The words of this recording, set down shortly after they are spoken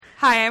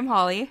Hi, I'm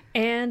Holly.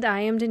 And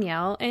I am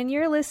Danielle, and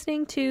you're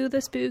listening to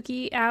The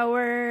Spooky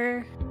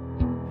Hour.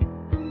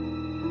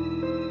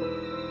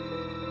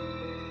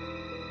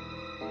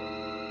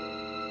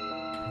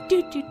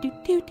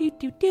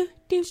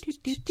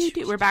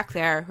 We're back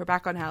there. We're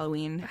back on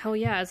Halloween. Hell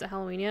yeah, is it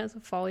Halloween yet? Is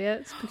it fall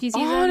yet? Spooky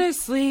season?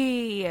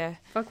 Honestly.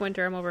 Fuck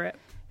winter, I'm over it.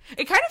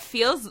 It kind of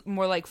feels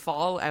more like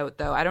fall out,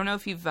 though. I don't know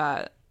if you've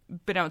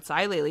been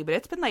outside lately, but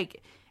it's been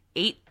like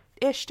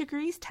 8-ish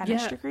degrees,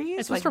 10-ish degrees.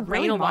 It's supposed to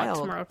rain a lot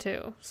tomorrow,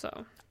 too,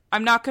 so...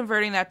 I'm not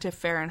converting that to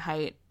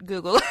Fahrenheit.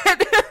 Google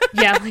it.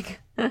 Yeah, like...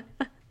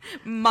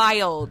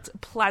 Mild,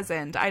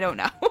 pleasant, I don't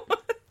know.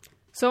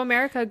 So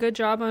America, good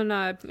job on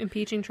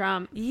impeaching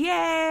Trump.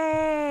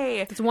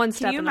 Yay! It's one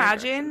step. Can you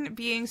imagine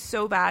being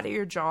so bad at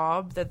your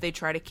job that they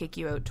try to kick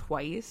you out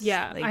twice?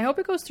 Yeah, like, I hope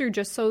it goes through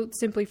just so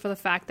simply for the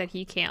fact that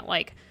he can't,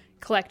 like,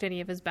 collect any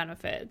of his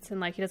benefits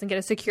and, like, he doesn't get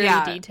a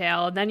security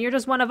detail. And then you're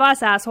just one of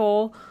us,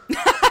 asshole.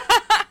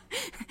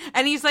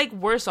 And he's, like,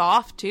 worse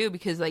off, too,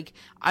 because, like,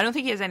 I don't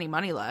think he has any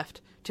money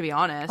left, to be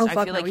honest.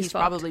 I feel like he's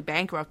probably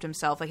bankrupt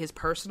himself, like, his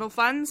personal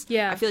funds.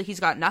 Yeah. I feel like he's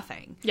got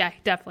nothing. Yeah,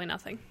 definitely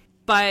nothing.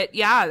 But,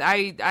 yeah,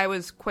 I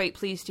was quite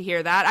pleased to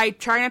hear that. I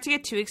try not to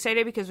get too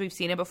excited because we've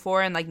seen it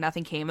before and, like,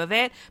 nothing came of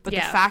it. But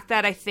the fact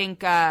that I think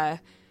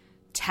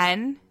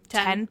 10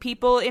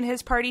 people in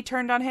his party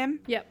turned on him.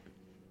 Yep.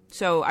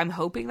 So I'm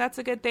hoping that's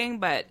a good thing,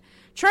 but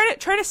try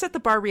to set the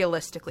bar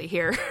realistically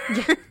here.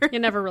 You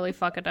never really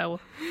fuck it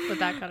out with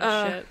that kind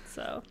of shit,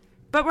 so.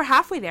 But we're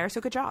halfway there, so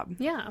good job.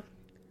 Yeah.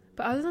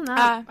 But other than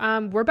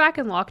that, we're back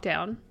in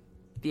lockdown.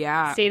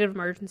 Yeah. State of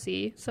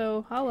emergency,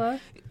 so holla.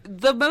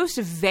 The most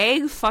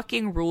vague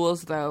fucking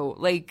rules, though,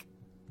 like,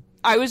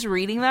 I was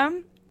reading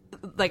them,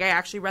 like, I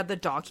actually read the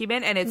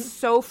document, and it's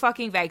so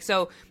fucking vague.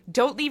 So,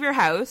 don't leave your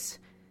house,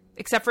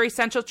 except for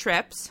essential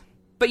trips,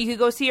 but you can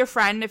go see your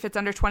friend if it's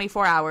under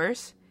 24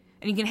 hours,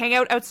 and you can hang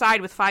out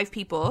outside with 5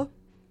 people,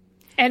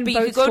 but you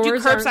can go do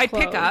curbside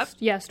pickup.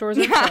 Yeah, stores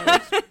are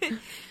closed.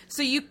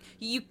 So, you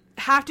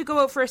have to go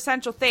out for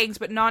essential things,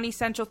 but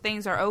non-essential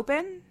things are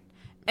open,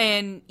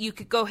 and you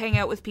could go hang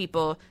out with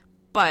people,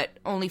 but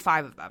only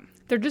 5 of them.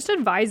 They're just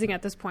advising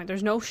at this point.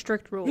 There's no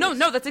strict rules. No,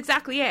 that's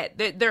exactly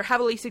it. They're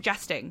heavily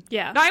suggesting.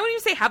 Yeah. No, I wouldn't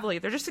even say heavily.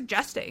 They're just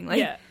suggesting. Like,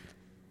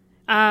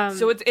 yeah.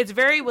 So it's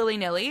very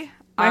willy-nilly.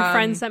 My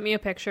friend sent me a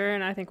picture,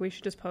 and I think we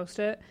should just post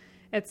it.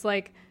 It's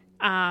like,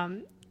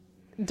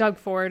 Doug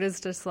Ford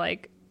is just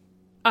like,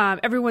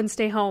 everyone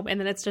stay home, and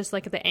then it's just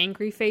like the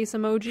angry face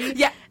emoji.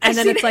 Yeah. And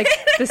then it's like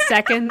the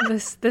second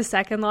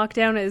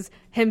lockdown is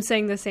him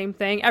saying the same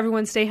thing.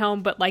 Everyone stay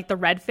home, but like the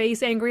red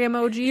face angry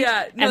emoji.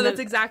 Yeah, no, and that's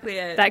exactly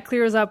it. That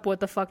clears up what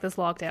the fuck this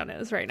lockdown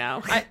is right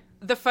now.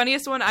 The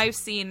funniest one I've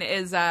seen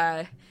is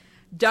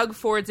Doug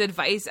Ford's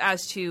advice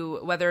as to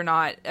whether or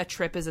not a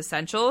trip is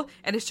essential,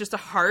 and it's just a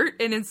heart,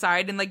 and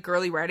inside in like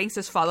girly writing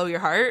says follow your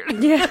heart.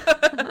 Yeah.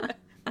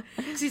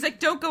 So he's like,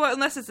 don't go out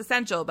unless it's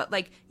essential, but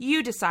like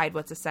you decide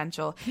what's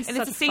essential. He's and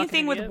it's the same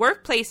thing with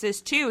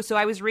workplaces too. So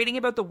I was reading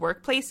about the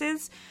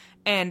workplaces,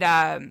 and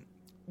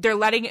they're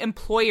letting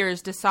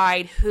employers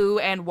decide who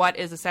and what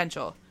is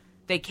essential.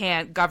 They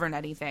can't govern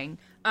anything.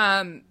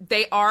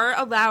 They are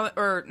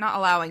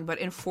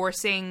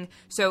enforcing.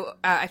 So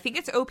I think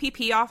it's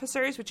OPP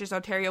officers, which is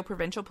Ontario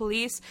Provincial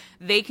Police.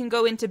 They can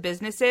go into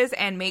businesses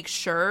and make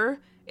sure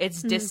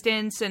it's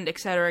distance and et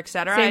cetera, et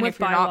cetera. Same and with if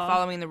you're bylaw. not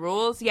following the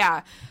rules,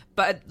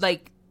 but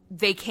like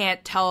they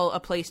can't tell a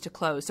place to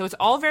close. So it's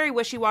all very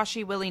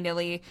wishy-washy,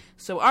 willy-nilly.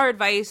 So our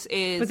advice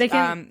is... But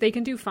they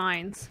can do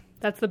fines.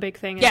 That's the big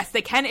thing. Yes,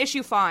 they can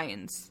issue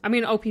fines. I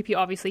mean, OPP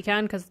obviously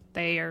can because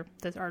they are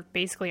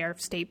basically our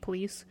state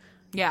police.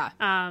 Yeah.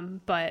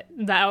 But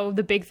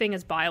the big thing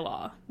is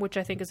bylaw, which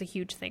I think is a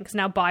huge thing because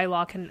now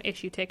bylaw can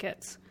issue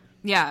tickets.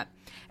 Yeah.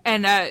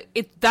 And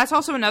that's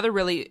also another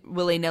really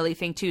willy-nilly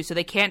thing, too. So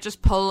they can't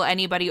just pull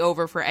anybody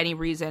over for any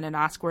reason and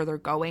ask where they're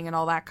going and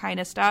all that kind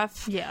of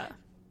stuff. Yeah.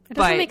 It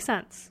doesn't make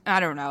sense. I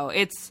don't know.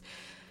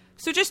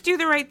 So just do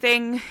the right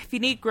thing. If you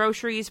need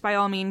groceries, by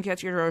all means,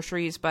 get your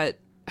groceries. But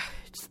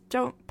just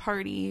don't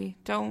party.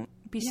 Don't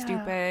be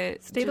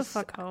stupid. Stay the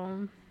fuck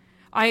home.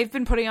 I've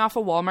been putting off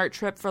a Walmart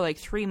trip for like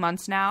 3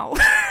 months now.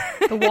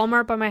 The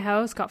Walmart by my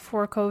house got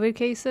 4 COVID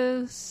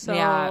cases.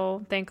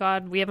 So thank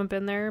God we haven't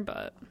been there,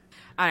 but...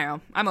 I don't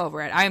know. I'm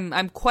over it.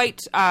 I'm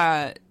quite,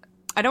 I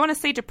don't want to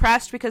say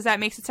depressed because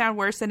that makes it sound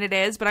worse than it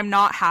is, but I'm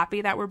not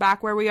happy that we're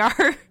back where we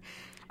are.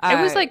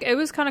 It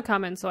was kind of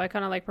coming, so I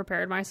kind of like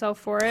prepared myself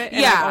for it.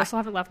 And I also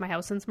haven't left my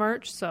house since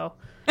March, so.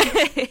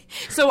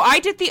 So I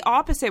did the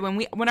opposite.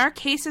 When our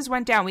cases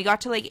went down, we got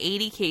to like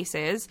 80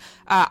 cases.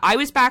 I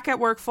was back at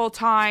work full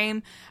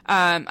time.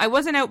 I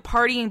wasn't out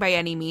partying by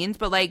any means,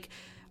 but like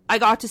I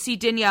got to see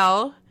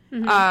Danielle.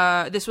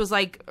 Mm-hmm. This was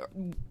like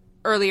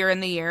earlier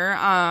in the year.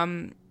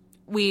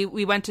 We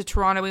went to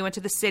Toronto, we went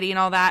to the city and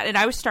all that, and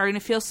I was starting to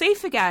feel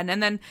safe again.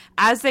 And then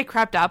as they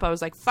crept up, I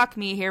was like, fuck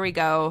me, here we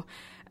go.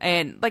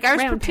 And like I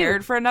was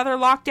prepared for another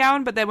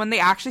lockdown, but then when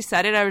they actually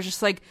said it, I was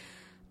just like,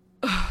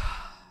 ugh.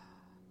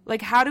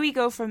 Like, how do we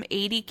go from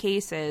 80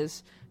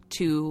 cases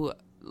to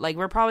like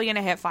we're probably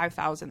gonna hit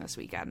 5,000 this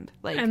weekend.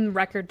 Like, and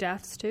record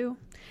deaths too.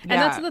 And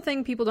Yeah. that's the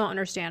thing people don't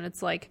understand.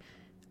 It's like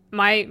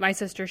my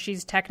sister,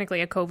 she's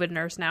technically a COVID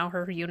nurse now.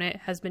 Her unit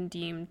has been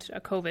deemed a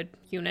COVID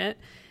unit.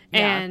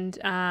 Yeah.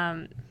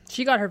 And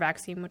she got her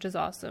vaccine, which is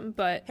awesome.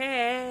 But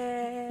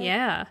hey,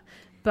 yeah.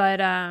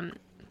 But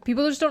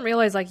people just don't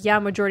realize, like, yeah,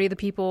 majority of the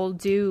people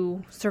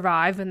do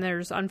survive, and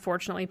there's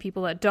unfortunately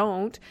people that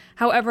don't.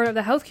 However,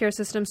 the healthcare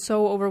system's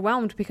so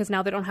overwhelmed because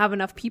now they don't have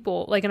enough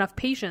people, like enough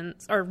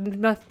patients or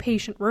enough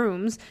patient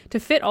rooms to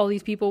fit all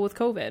these people with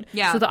COVID.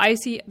 Yeah. So the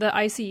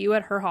ICU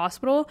at her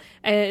hospital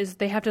is,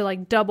 they have to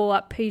like double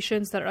up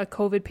patients that are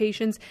COVID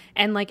patients.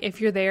 And like, if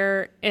you're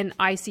there in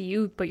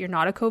ICU but you're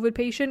not a COVID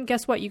patient,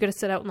 guess what? You got to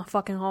sit out in the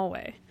fucking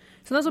hallway.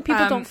 So that's what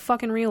people don't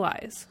fucking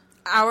realize.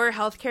 our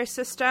healthcare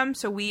system,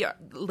 so we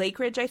Lake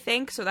Ridge, I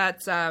think, so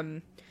that's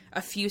a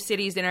few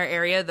cities in our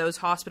area. Those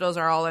hospitals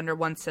are all under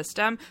one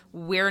system.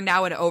 We're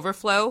now in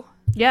overflow.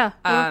 Yeah.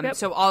 Yep.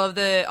 So all of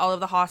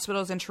the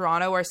hospitals in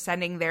Toronto are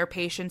sending their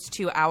patients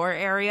to our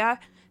area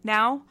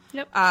now.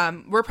 Yep.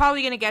 We're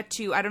probably going to get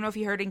to, I don't know if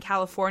you heard in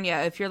California,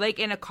 if you're like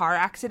in a car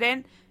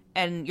accident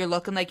and you're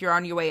looking like you're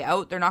on your way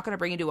out, they're not going to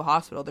bring you to a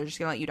hospital. They're just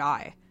going to let you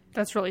die.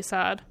 That's really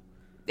sad.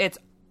 It's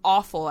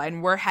awful,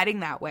 and we're heading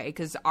that way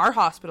because our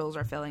hospitals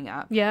are filling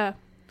up. Yeah.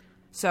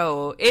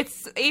 So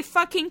it's a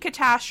fucking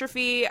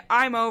catastrophe.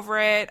 I'm over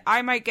it.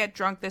 I might get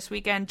drunk this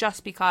weekend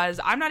just because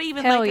I'm not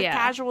even Hell like yeah. a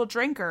casual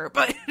drinker,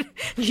 but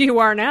You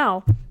are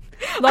now.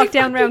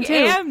 Lockdown round 2. I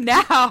am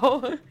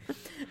now.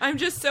 I'm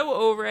just so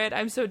over it.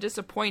 I'm so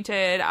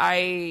disappointed.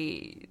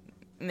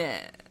 Meh.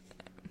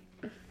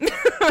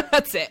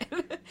 That's it.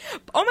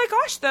 Oh my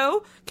gosh,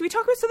 though. Can we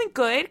talk about something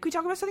good? Can we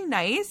talk about something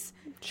nice?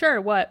 Sure,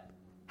 what?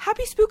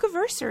 Happy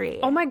Spookiversary.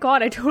 Oh my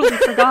god, I totally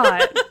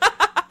forgot.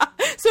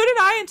 So did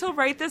I until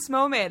right this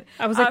moment.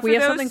 I was like, we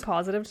have those- something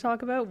positive to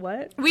talk about?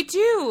 What? We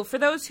do. For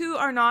those who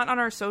are not on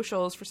our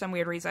socials for some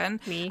weird reason,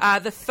 Me.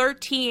 The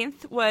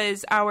 13th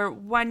was our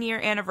 1-year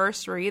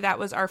anniversary. That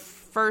was our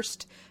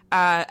first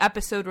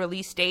episode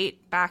release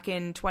date back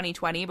in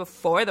 2020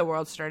 before the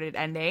world started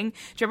ending. Do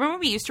you remember when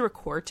we used to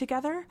record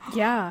together?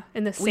 Yeah,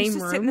 in the We used same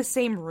to room. sit in the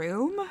same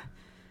room. Wow.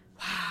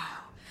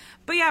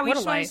 But yeah, we What a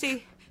just want to life.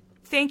 say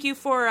thank you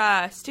for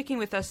sticking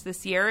with us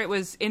this year. It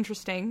was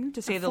interesting,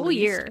 to say the full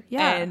least. year,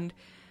 yeah. And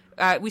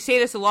we say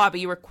this a lot, but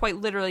you were quite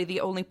literally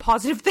the only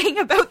positive thing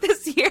about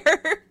this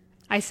year.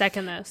 I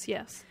second this,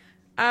 yes.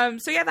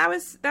 So yeah, that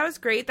was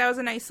great. That was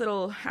a nice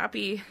little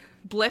happy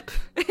blip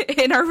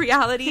in our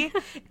reality.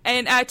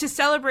 And to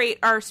celebrate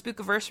our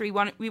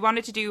Spookiversary, we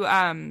wanted to do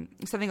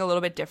something a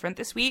little bit different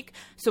this week.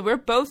 So we're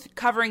both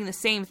covering the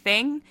same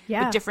thing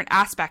Yeah. with different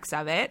aspects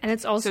of it. And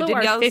it's also So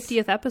our Danielle's-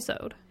 50th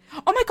episode.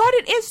 Oh my god,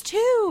 it is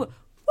too!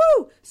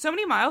 Woo! So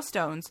many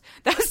milestones.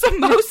 That was the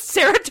most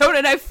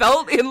serotonin I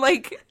felt in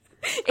like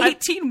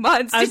 18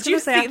 months. I was Did you going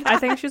to say, see I that?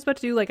 think she was about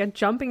to do like a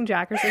jumping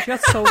jack or something. She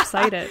got so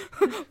excited.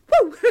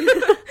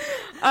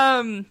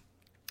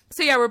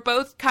 So yeah, we're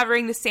both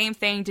covering the same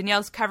thing.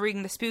 Danielle's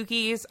covering the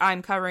spookies.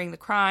 I'm covering the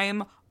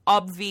crime,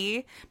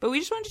 obvi. But we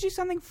just wanted to do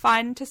something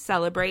fun to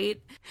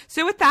celebrate.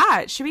 So with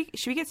that, should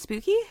we get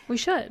spooky? We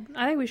should.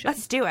 I think we should.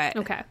 Let's do it.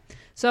 Okay.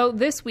 So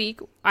this week,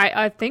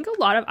 I think a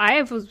lot of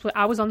I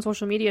was on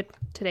social media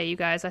today, you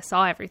guys. I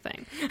saw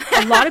everything.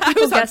 A lot of I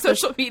people was on guessed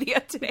this. social media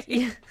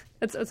today.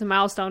 It's a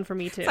milestone for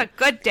me too. It's a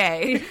good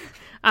day.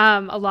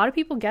 A lot of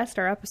people guessed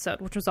our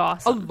episode, which was A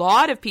awesome.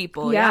 lot of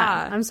people,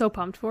 yeah. I'm so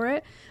pumped for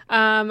it.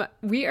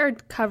 We are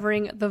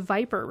covering the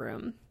Viper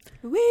Room,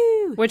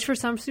 Woo! which for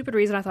some stupid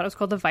reason I thought it was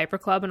called the Viper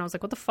Club, and I was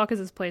like, what the fuck is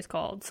this place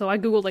called? So I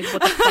googled like,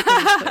 what the fuck is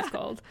this place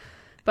called?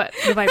 But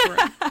the Viper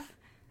Room.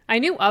 I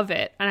knew of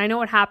it, and I know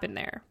what happened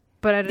there,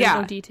 but I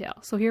didn't know detail.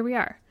 So here we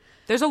are.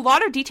 There's a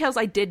lot of details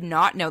I did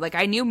not know. Like,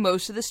 I knew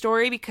most of the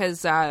story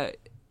because I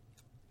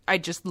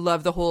just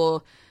love the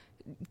whole,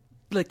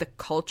 like, the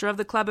culture of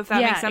the club, if that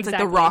Yeah, makes sense. Like,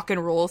 exactly. the rock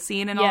and roll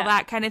scene and all Yeah.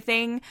 that kind of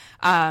thing.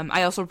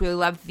 I also really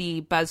loved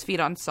the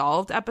BuzzFeed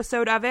Unsolved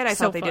episode of it. I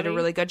So thought they did a funny.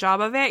 really good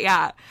job of it.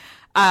 Yeah.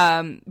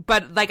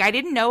 But, like, I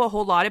didn't know a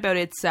whole lot about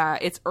its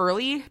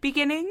early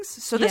beginnings.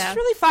 So this Yeah. is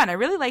really fun. I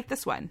really like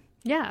this one.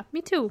 Yeah,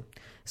 me too.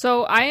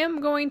 So I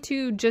am going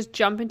to just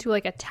jump into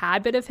like a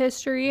tad bit of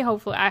history.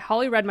 Hopefully,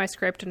 Holly read my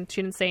script and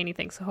she didn't say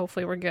anything, so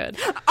hopefully we're good.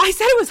 I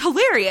said it was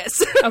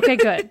hilarious. Okay,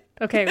 good.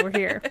 Okay, we're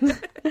here.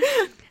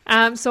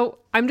 So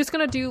I'm just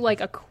gonna do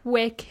like a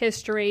quick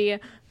history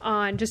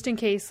on, just in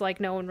case like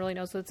no one really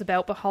knows what it's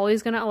about. But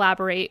Holly's gonna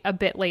elaborate a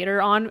bit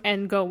later on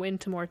and go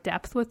into more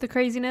depth with the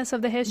craziness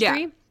of the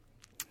history. Yeah.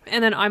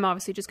 And then I'm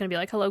obviously just gonna be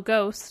like, "Hello,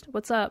 ghost.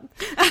 What's up?"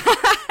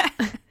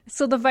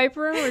 So the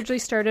Viper Room originally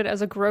started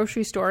as a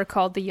grocery store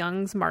called the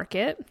Young's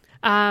Market,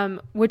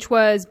 which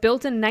was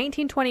built in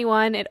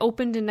 1921. It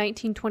opened in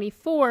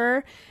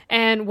 1924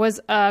 and was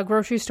a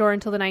grocery store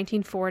until the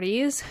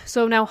 1940s.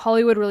 So now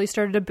Hollywood really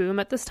started to boom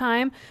at this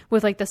time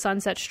with like the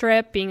Sunset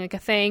Strip being like a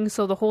thing.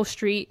 So the whole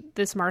street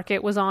this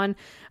market was on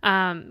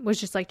was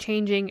just like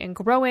changing and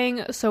growing.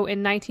 So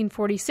in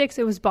 1946,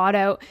 it was bought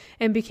out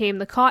and became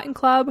the Cotton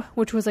Club,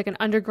 which was like an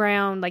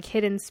underground, like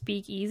hidden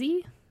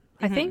speakeasy.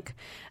 I think.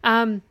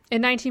 In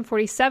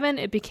 1947,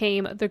 it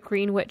became the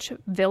Greenwich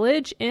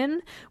Village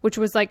Inn, which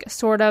was like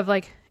sort of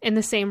like in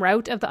the same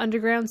route of the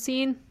underground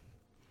scene,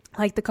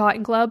 like the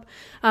Cotton Club.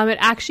 It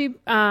actually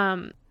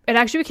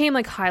became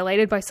like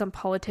highlighted by some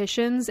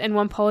politicians, and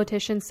one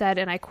politician said,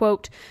 and I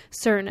quote,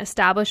 certain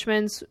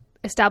establishments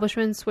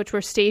which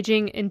were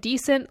staging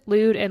indecent,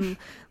 lewd, and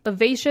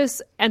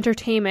lascivious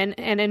entertainment,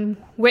 and in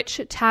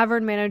which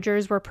tavern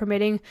managers were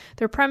permitting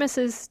their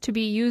premises to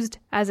be used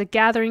as a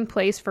gathering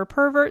place for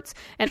perverts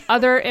and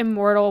other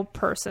immoral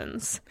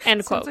persons.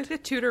 End quote. Sounds like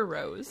the Tudor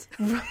Rose.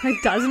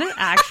 Doesn't it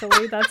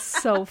actually? That's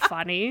so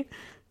funny.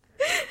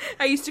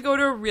 I used to go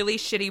to a really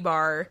shitty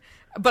bar,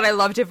 but I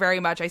loved it very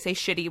much. I say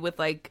shitty with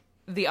like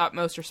the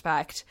utmost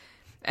respect.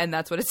 And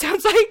that's what it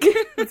sounds like.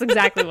 That's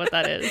exactly what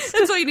that is.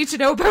 That's all you need to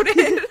know about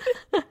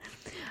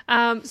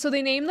it. So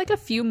they named like a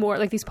few more,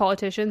 like these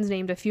politicians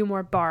named a few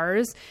more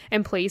bars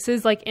and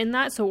places like in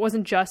that. So it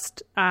wasn't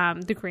just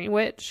the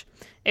Greenwich.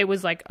 It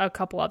was like a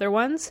couple other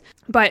ones.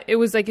 But it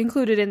was like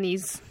included in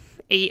these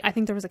 8. I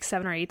think there was like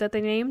 7 or 8 that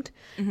they named.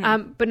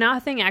 But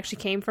nothing actually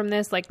came from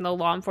this. Like no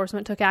law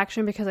enforcement took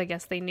action because I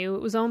guess they knew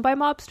it was owned by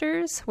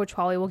mobsters, which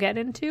Holly will get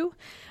into.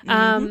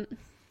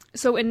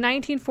 So in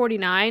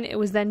 1949, it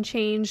was then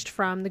changed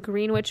from the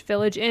Greenwich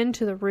Village Inn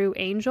to the Rue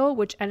Angel,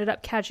 which ended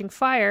up catching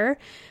fire.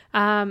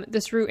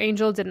 This Rue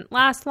Angel didn't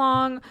last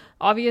long.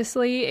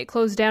 Obviously, it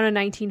closed down in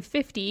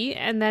 1950,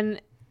 and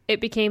then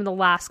it became the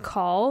Last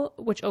Call,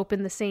 which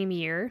opened the same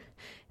year.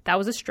 That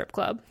was a strip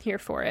club. Here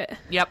for it.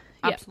 Yep,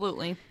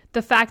 absolutely.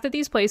 The fact that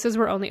these places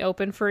were only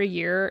open for a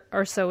year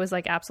or so is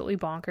like absolutely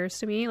bonkers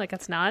to me. Like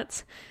that's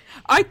nuts.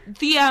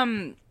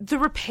 The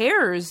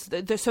repairs.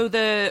 So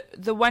the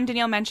one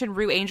Danielle mentioned,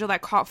 Rue Angel,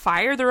 that caught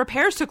fire. The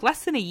repairs took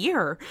less than a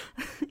year.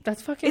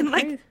 That's fucking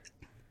crazy.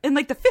 In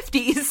the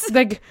 50s.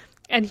 Like,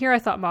 and here I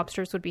thought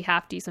mobsters would be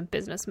half decent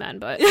businessmen,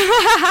 but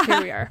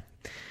here we are.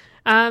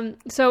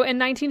 So in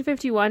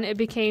 1951, it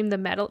became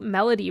the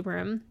Melody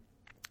Room,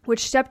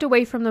 which stepped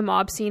away from the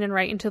mob scene and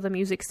right into the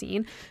music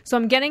scene. So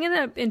I'm getting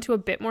into a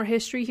bit more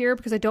history here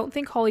because I don't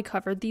think Holly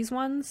covered these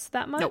ones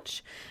that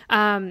much.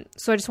 Nope.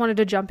 So I just wanted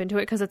to jump into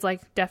it because it's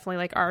like definitely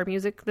like our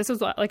music. This was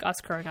like us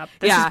growing up.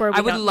 This is where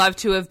I would love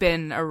to have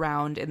been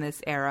around in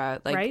this era,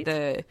 like right?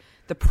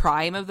 the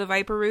prime of the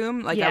Viper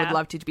Room. Like I would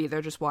love to be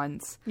there just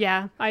once.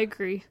 Yeah, I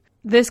agree.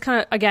 This kind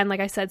of, again, like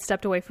I said,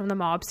 stepped away from the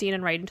mob scene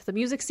and right into the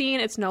music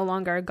scene. It's no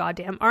longer a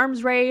goddamn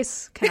arms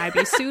race. Can I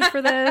be sued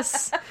for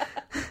this?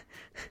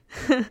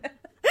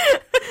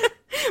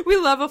 We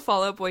love a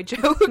Fall Out Boy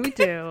joke. We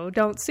do.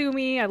 Don't sue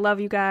me. I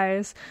love you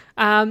guys.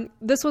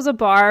 This was a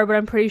bar, but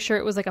I'm pretty sure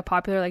it was like a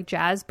popular like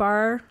jazz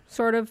bar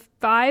sort of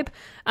vibe.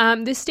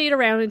 This stayed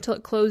around until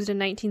it closed in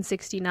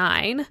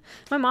 1969.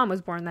 My mom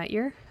was born that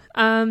year.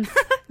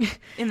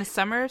 In the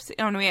summer?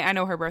 Oh no, wait, I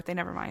know her birthday.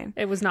 Never mind.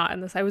 It was not in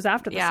this. I was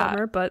after the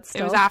summer, but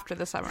still. It was after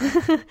the summer.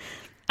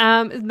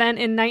 Then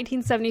in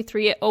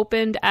 1973, it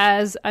opened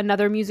as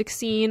another music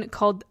scene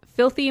called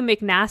Filthy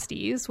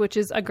McNasties, which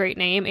is a great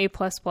name, A++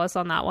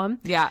 on that one.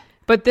 Yeah.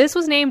 But this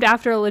was named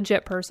after a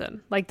legit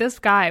person. Like this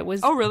guy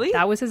was. Oh, really?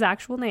 That was his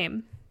actual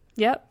name.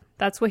 Yep.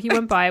 That's what he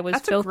went by. Was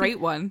That's Filthy, a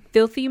great one.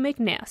 Filthy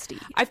McNasty.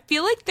 I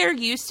feel like there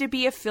used to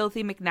be a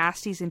Filthy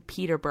McNasties in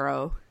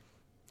Peterborough.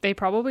 They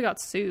probably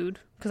got sued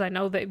because I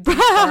know that these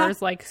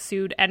bars like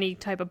sued any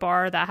type of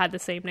bar that had the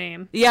same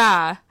name.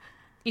 Yeah.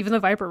 Even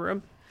the Viper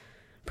Room.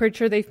 Pretty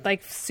sure they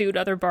like sued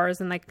other bars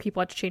and like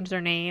people had to change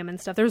their name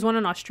and stuff. There was one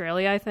in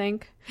Australia, I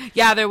think.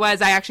 Yeah, there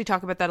was. I actually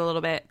talk about that a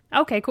little bit.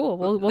 Okay, cool.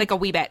 We'll like a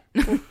wee bit.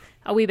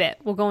 A wee bit.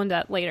 We'll go into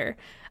that later.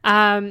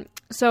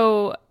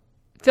 So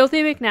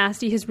Filthy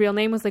McNasty, his real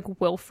name was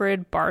like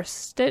Wilfred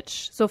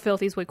Barstich. So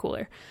Filthy's way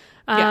cooler.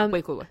 Yeah,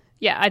 way cooler.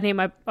 Yeah, I'd name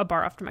a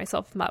bar after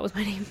myself if that was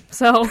my name.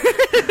 So,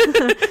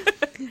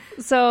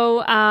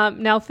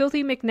 now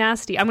Filthy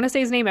McNasty, I'm going to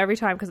say his name every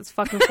time because it's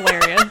fucking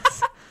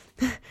hilarious.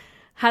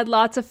 Had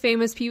lots of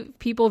famous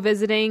people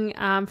visiting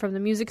from the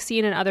music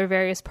scene and other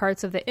various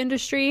parts of the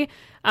industry,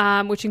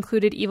 which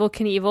included Evel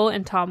Knievel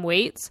and Tom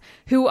Waits,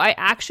 who I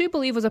actually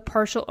believe was a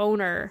partial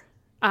owner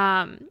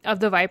of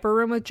the Viper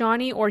Room with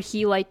Johnny, or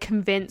he like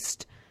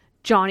convinced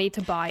Johnny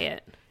to buy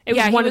it. He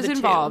was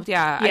involved.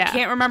 Yeah, I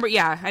can't remember.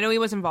 Yeah, I know he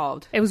was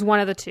involved. It was one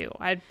of the two.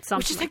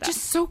 Which is like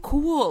just so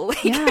cool.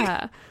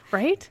 Yeah,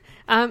 right?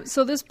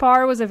 So this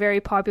bar was a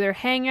very popular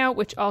hangout,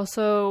 which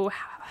also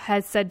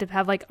has said to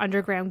have like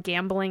underground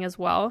gambling as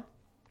well.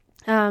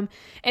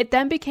 It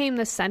then became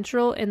the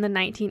Central in the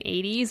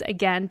 1980s.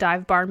 Again,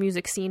 dive bar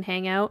music scene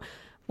hangout,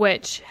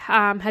 which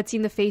had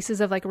seen the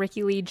faces of like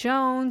Ricky Lee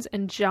Jones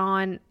and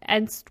John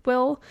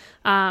Entwistle.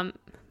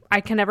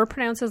 I can never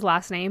pronounce his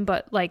last name,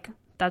 but like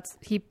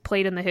he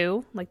played in The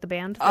Who, like the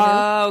band.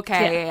 Oh,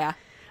 okay.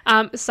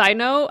 Yeah. Side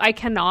note, I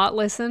cannot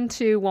listen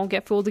to Won't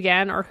Get Fooled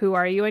Again or Who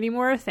Are You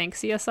anymore.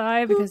 Thanks,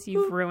 CSI, because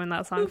you've ruined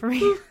that song for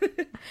me.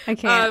 I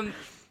can't.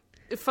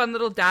 Fun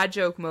little dad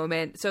joke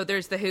moment. So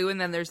there's The Who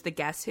and then there's the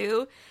Guess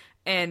Who.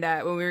 And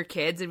when we were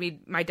kids and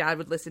my dad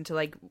would listen to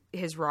like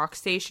his rock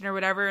station or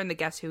whatever and the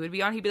Guess Who would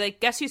be on, he'd be like,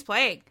 guess who's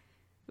playing?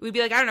 we'd be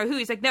like, I don't know who.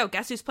 He's like, no,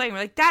 guess who's playing? We're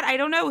like, Dad, I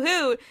don't know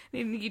who.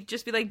 And you'd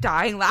just be like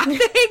dying laughing.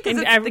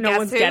 And no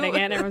one's getting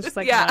it. Everyone's just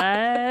like, what?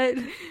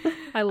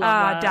 I love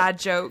that. Dad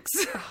jokes.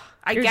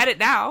 I get it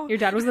now. Your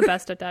dad was the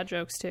best at dad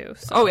jokes too.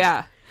 So. Oh,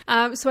 yeah.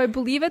 So I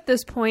believe at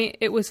this point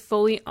it was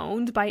fully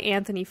owned by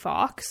Anthony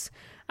Fox.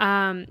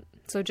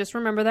 So just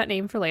remember that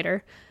name for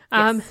later.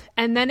 Yes.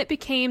 And then it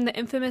became the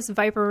infamous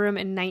Viper Room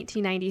in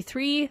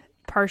 1993,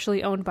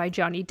 partially owned by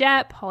Johnny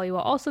Depp. Holly will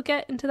also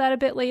get into that a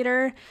bit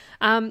later.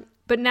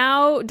 But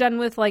now, done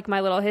with like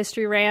my little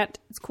history rant.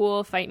 It's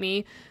cool. Fight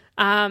me.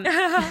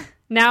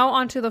 Now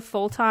onto the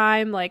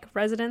full-time like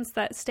residents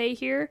that stay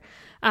here.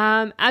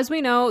 As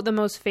we know, the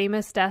most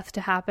famous death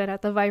to happen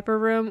at the Viper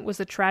Room was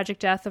the tragic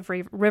death of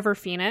River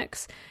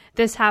Phoenix.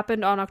 This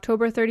happened on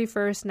October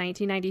 31st,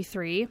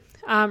 1993.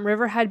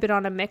 River had been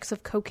on a mix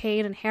of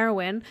cocaine and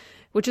heroin,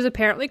 which is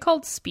apparently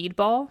called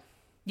speedball.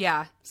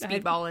 Yeah,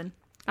 speedballing.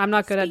 I'm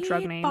not good at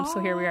drug names,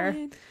 so here we are.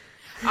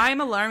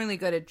 I'm alarmingly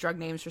good at drug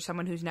names for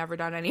someone who's never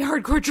done any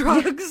hardcore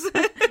drugs.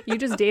 You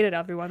just dated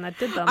everyone that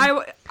did them.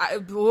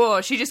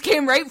 Whoa, she just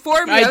came right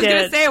for me. I was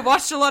going to say I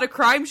watched a lot of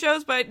crime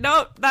shows, but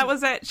no, that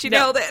was it. She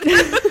nailed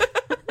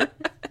it.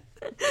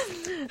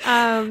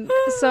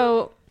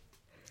 So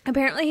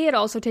apparently he had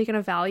also taken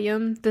a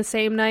Valium the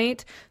same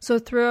night. So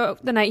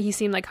throughout the night he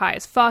seemed like high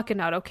as fuck and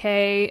not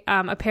okay.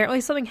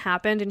 Apparently something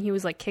happened and he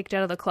was like kicked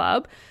out of the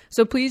club.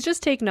 So please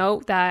just take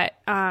note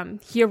that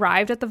he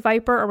arrived at the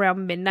Viper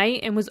around midnight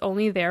and was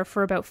only there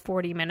for about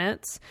 40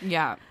 minutes.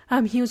 Yeah.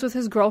 He was with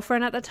his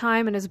girlfriend at the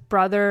time and his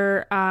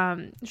brother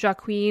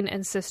Jacqueline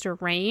and sister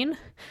Rain.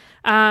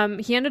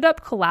 He ended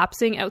up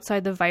collapsing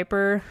outside the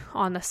Viper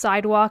on the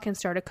sidewalk and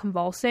started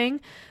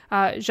convulsing.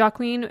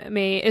 Jacqueline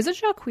is it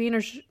Jacqueline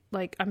or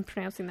like I'm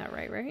pronouncing that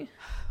right?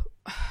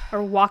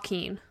 Or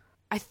Joaquin?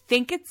 I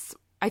think it's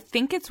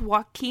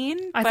Joaquin,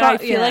 I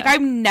feel like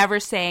I'm never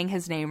saying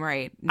his name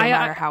right, no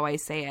matter how I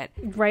say it.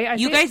 Right?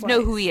 You guys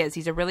know who he is.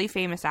 He's a really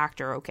famous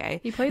actor,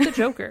 okay? He played the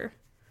Joker.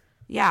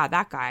 Yeah,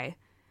 that guy.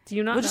 Do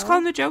you not know? We'll just call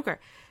him the Joker.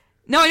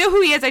 No, I know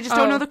who he is. I just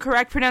don't know the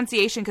correct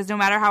pronunciation because no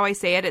matter how I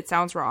say it, it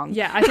sounds wrong.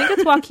 Yeah, I think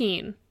it's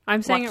Joaquin.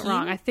 I'm saying it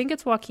wrong. I think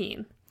it's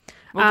Joaquin.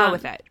 We'll go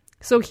with it.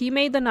 So he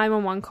made the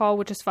 911 call,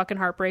 which is fucking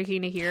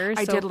heartbreaking to hear.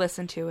 I did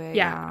listen to it.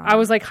 Yeah. I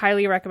was like,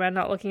 highly recommend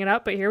not looking it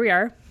up, but here we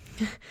are.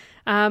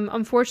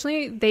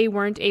 Unfortunately, they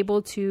weren't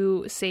able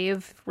to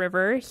save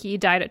River. He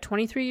died at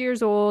 23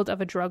 years old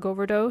of a drug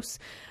overdose.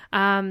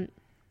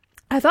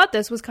 I thought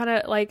this was kind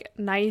of like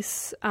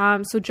nice.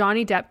 So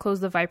Johnny Depp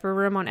closed the Viper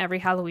Room on every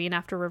Halloween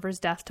after River's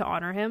death to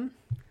honor him.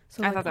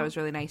 So I thought that was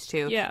really nice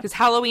too. Yeah, because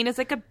Halloween is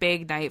like a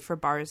big night for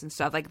bars and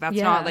stuff. Like that's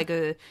not like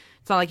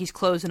it's not like he's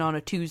closing on a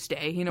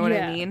Tuesday. You know what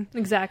I mean?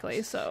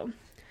 Exactly. So,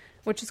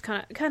 which is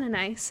kind of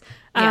nice.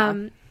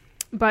 Yeah.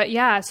 But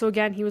yeah, so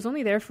again, he was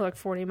only there for like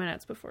 40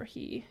 minutes before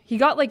he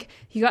got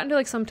into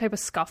like some type of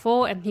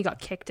scuffle and he got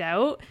kicked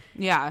out.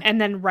 Yeah.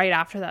 And then right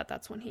after that,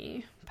 that's when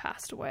he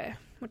passed away,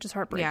 which is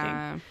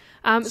heartbreaking.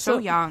 Yeah. So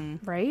young.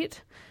 Right?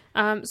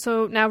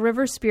 So now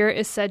River's spirit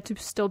is said to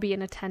still be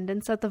in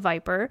attendance at the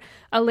Viper.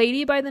 A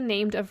lady by the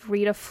name of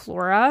Rita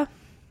Flora,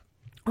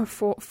 or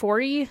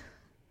Fori,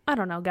 I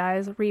don't know,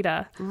 guys.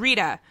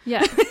 Rita.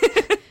 Yeah.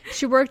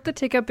 She worked the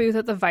ticket booth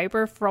at the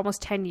Viper for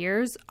almost 10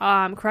 years.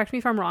 Correct me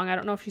if I'm wrong. I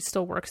don't know if she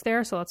still works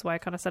there, so that's why I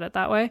kind of said it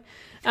that way.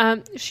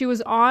 She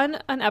was on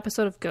an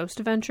episode of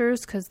Ghost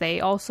Adventures because they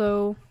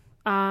also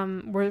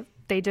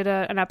did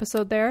an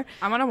episode there.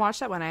 I want to watch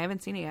that one. I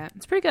haven't seen it yet.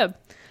 It's pretty good.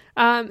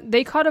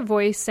 They caught a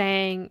voice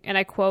saying, and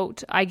I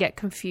quote, "I get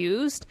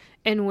confused,"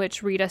 in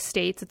which Rita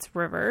states it's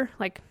River.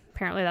 Like,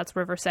 apparently that's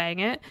River saying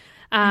it.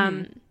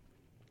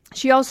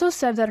 She also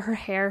said that her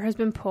hair has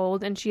been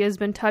pulled and she has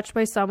been touched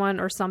by someone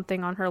or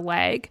something on her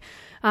leg.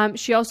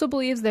 She also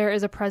believes there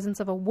is a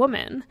presence of a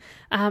woman.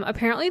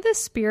 Apparently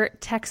this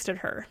spirit texted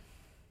her.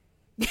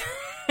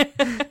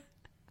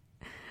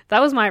 That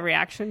was my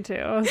reaction too.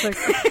 I was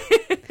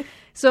like,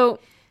 so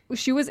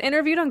she was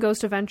interviewed on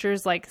Ghost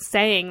Adventures, like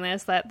saying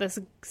that this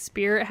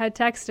spirit had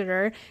texted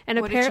her, and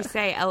what did she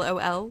say?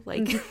 LOL,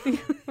 like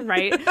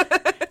right?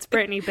 It's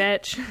Brittany,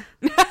 bitch.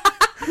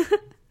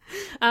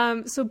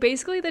 So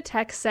basically, the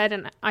text said,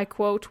 and I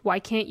quote, "Why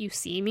can't you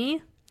see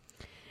me?"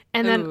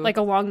 And then like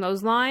along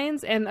those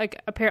lines, and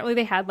like apparently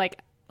they had like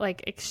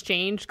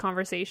exchanged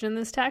conversation in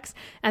this text,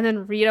 and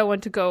then Rita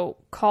went to go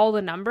call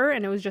the number,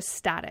 and it was just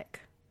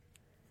static.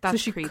 That's so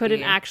she creepy.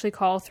 couldn't actually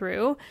call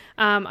through.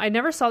 I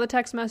never saw the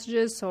text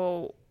messages,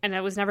 and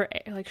it was never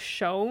like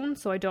shown,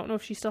 so I don't know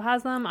if she still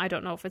has them. I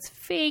don't know if it's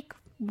fake.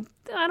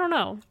 I don't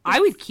know. I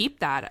would keep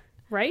that.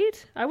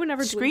 Right? I would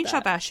never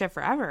screenshot that shit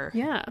forever.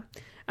 Yeah.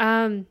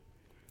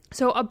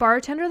 So a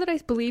bartender that I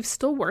believe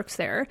still works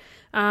there,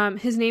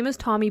 his name is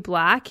Tommy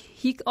Black.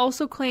 He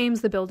also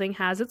claims the building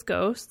has its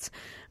ghosts.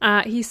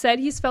 He said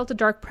he's felt a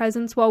dark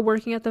presence while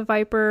working at the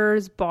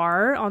Viper's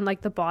bar on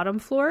like the bottom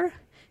floor.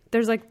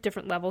 There's like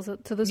different levels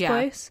to this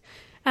place.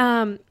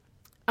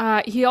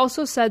 He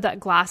also said that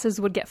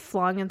glasses would get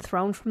flung and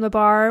thrown from the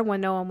bar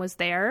when no one was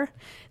there.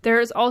 There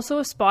is also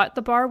a spot at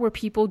the bar where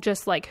people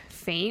just like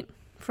faint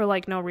for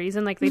like no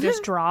reason. Like they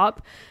just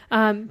drop.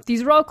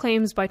 These were all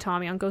claims by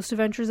Tommy on Ghost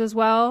Adventures as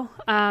well.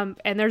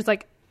 And there's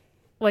like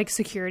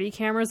security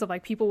cameras of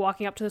like people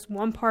walking up to this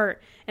one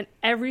part, and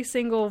every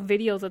single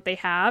video that they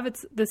have,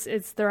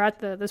 they're at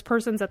this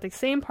person's at the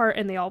same part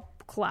and they all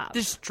collapse.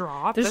 Just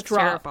drop? That's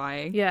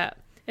terrifying. Yeah.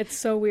 It's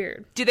so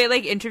weird. Do they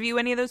like interview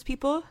any of those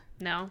people?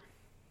 No.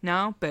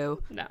 No?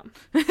 Boo. No.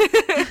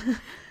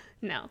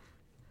 No.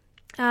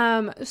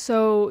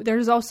 So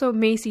there's also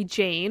Macy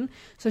Jane.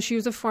 So she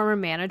was a former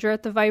manager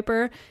at the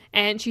Viper,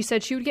 and she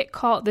said she would get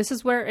called. This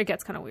is where it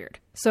gets kind of weird.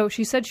 So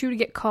she said she would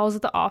get calls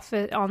at the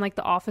office on like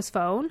the office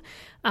phone,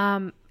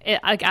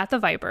 like at the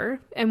Viper.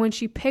 And when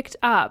she picked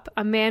up,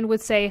 a man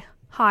would say,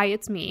 "Hi,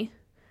 it's me."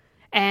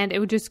 And it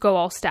would just go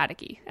all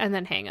staticky and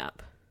then hang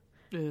up.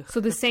 Ugh, so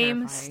the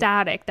same terrifying.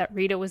 static that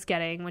Rita was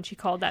getting when she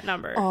called that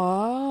number.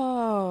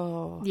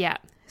 Oh. Yeah.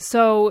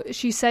 So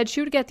she said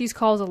she would get these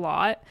calls a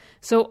lot.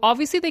 So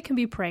obviously they can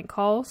be prank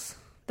calls.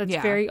 That's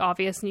very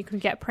obvious, and you can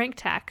get prank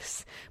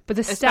texts. But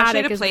the Especially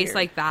static at a is place weird.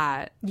 like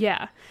that.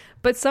 Yeah.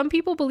 But some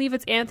people believe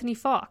it's Anthony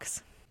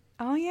Fox.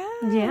 Oh, yeah.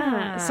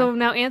 Yeah. So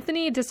now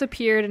Anthony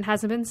disappeared and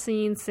hasn't been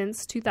seen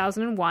since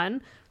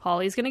 2001.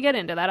 Holly's going to get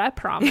into that, I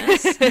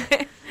promise.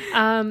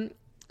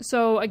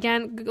 So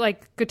again,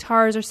 like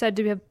guitars are said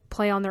to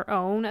play on their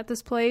own at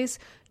this place.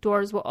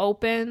 Doors will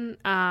open.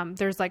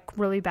 There's like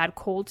really bad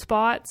cold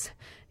spots.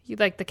 You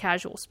like the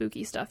casual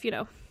spooky stuff, you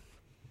know.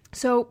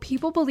 So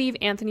people believe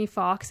Anthony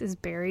Fox is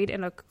buried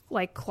in a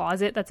like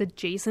closet that's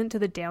adjacent to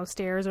the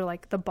downstairs or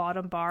like the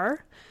bottom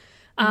bar.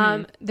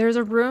 There's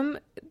a room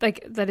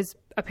like that is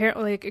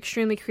apparently like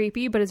extremely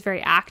creepy, but is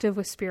very active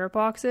with spirit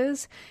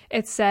boxes.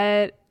 It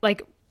said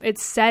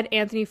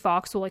Anthony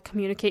Fox will like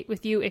communicate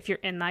with you if you're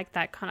in like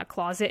that kind of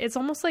closet. It's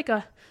almost like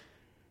I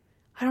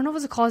don't know if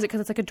it's a closet because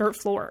it's like a dirt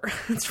floor.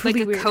 It's really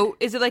like a weird. coat.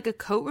 Is it like a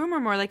coat room or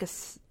more like a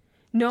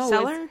No,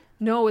 cellar?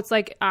 It's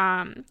like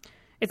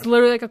it's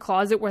literally like a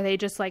closet where they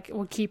just like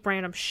will keep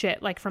random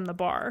shit like from the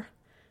bar,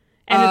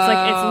 and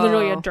it's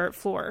literally a dirt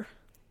floor,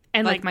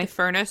 and like my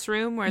furnace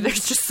room where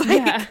there's just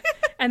like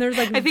and there's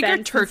like I think our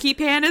turkey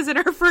pan is in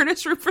our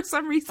furnace room for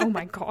some reason. Oh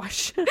my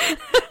gosh,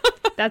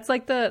 that's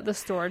like the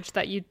storage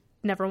that you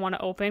never want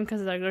to open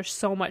because like there's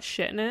so much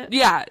shit in it.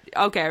 Yeah,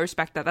 okay, I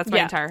respect that. That's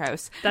my entire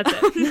house. That's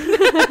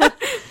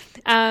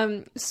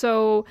it.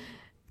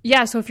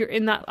 So if you're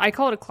in that, I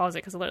call it a closet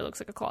because it literally looks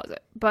like a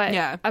closet.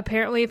 But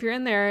apparently if you're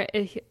in there,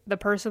 the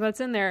person that's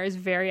in there is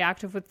very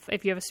active with,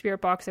 if you have a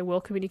spirit box, it will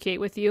communicate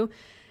with you.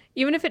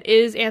 Even if it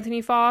is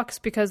Anthony Fox,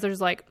 because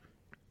there's like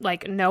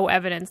no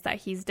evidence that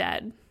he's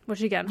dead,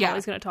 which again,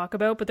 Holly's going to talk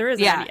about, but there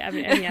isn't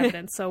any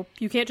evidence. So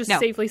you can't just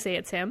safely say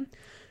it's him.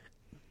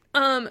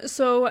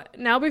 So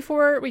now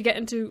before we get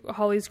into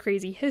Holly's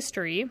crazy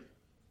history,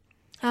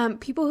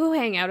 people who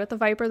hang out at the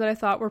Viper that I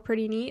thought were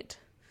pretty neat,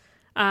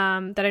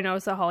 that I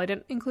noticed that Holly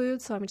didn't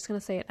include, so I'm just going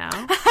to say it now.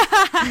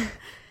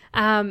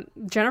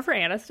 Jennifer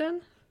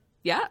Aniston.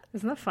 Yeah.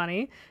 Isn't that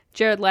funny?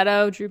 Jared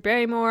Leto, Drew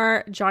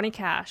Barrymore, Johnny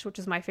Cash, which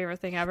is my favorite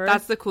thing ever.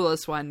 That's the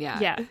coolest one, yeah.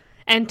 Yeah.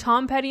 And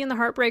Tom Petty and the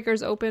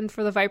Heartbreakers opened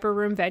for the Viper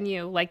Room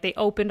venue. Like, they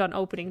opened on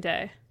opening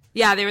day.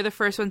 Yeah, they were the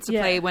first ones to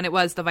play when it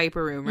was the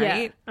Viper Room,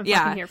 right? Yeah, I'm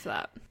fucking here for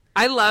that.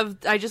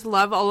 I just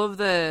love all of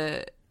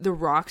the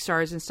rock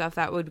stars and stuff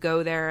that would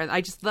go there. And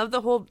I just love the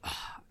whole,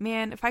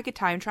 man, if I could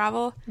time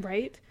travel.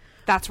 Right?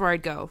 That's where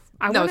I'd go.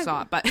 It's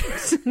not, but...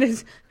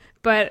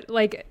 But,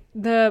 like,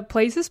 the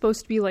place is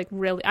supposed to be, like,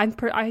 really... I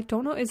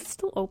don't know. Is it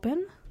still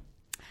open?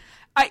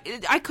 I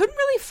couldn't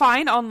really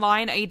find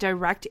online a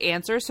direct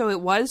answer, so it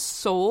was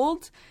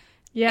sold.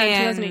 Yeah,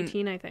 in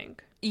 2018, I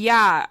think.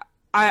 Yeah.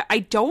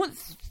 I don't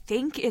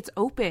think it's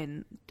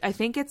open. I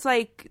think it's,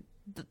 like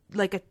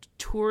a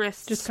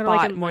tourist just spot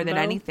like more than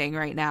anything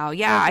right now.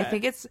 Yeah, okay. I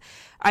think it's...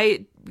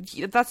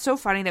 That's so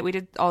funny that we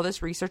did all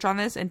this research on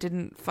this and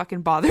didn't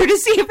fucking bother to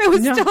see if it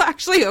was still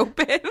actually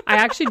open. I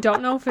actually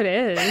don't know if it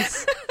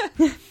is.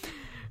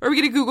 Are we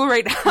going to Google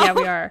right now? Yeah,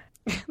 we are.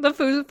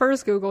 The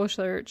first Google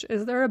search,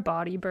 is there a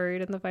body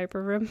buried in the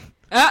Viper Room?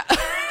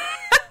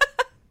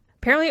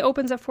 Apparently it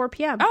opens at 4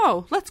 p.m.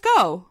 Oh, let's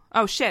go.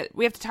 Oh, shit.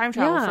 We have to time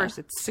travel first.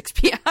 It's 6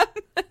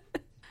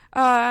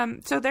 p.m.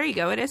 So there you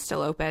go. It is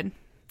still open.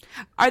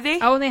 Are they?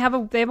 Oh, and they have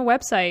a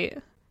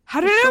website.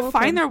 How did I not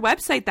find their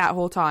website that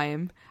whole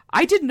time?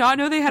 I did not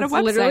know they had a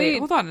website.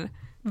 Hold on.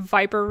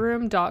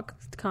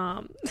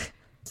 Viperroom.com.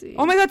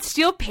 Oh my god,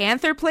 Steel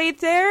Panther played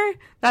there?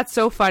 That's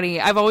so funny.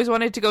 I've always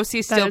wanted to go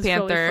see Steel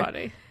Panther. Really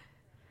funny.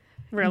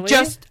 Really?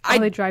 Are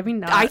they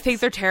driving nuts? I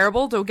think they're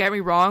terrible, don't get me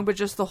wrong, but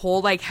just the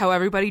whole, like, how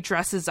everybody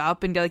dresses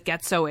up and, like,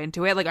 gets so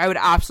into it. Like, I would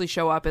absolutely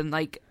show up in,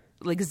 like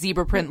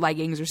zebra print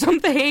leggings or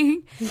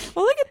something.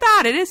 Well, look at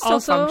that. It is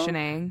still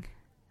functioning.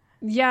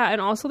 Yeah, and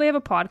also they have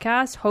a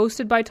podcast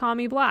hosted by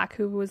Tommy Black,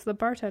 who was the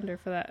bartender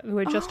for that, who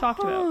I just talked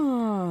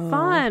about.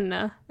 Fun.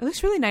 It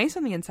looks really nice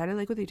on the inside. I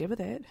like what they did with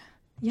it.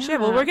 Yeah.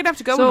 Shit, well, we're going to have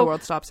to go when the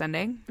world stops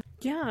ending.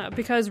 Yeah,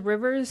 because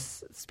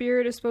River's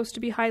spirit is supposed to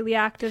be highly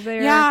active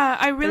there. Yeah,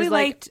 I really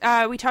liked...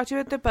 we talked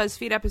about the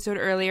BuzzFeed episode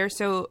earlier,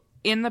 so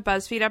in the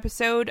BuzzFeed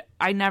episode,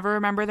 I never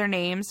remember their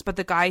names, but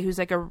the guy who's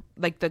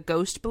like the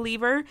ghost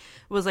believer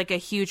was like a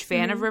huge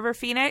fan of River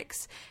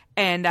Phoenix.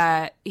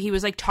 And he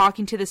was like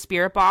talking to the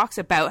spirit box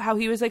about how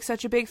he was like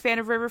such a big fan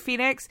of River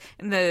Phoenix.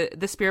 And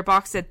the spirit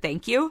box said,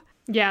 thank you.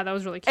 Yeah, that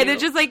was really cute. And it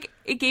just like,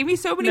 it gave me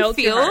so many Melt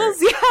your feels.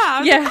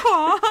 heart.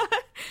 Yeah.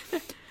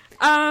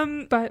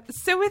 Yeah. But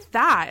so with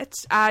that,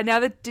 now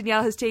that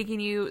Danielle has taken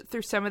you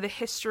through some of the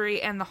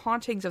history and the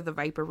hauntings of the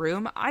Viper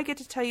Room, I get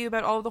to tell you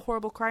about all the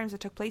horrible crimes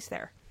that took place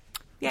there.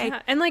 Yay.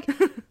 Yeah, and like,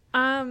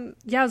 I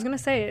was gonna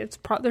say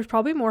there's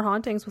probably more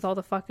hauntings with all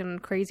the fucking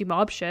crazy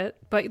mob shit,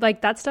 but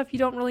like that stuff you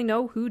don't really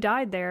know who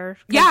died there.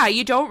 Yeah,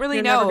 you don't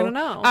really know. Never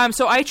gonna know.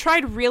 So I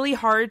tried really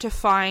hard to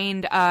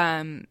find.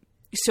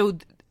 So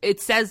it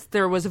says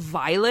there was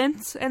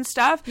violence and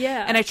stuff.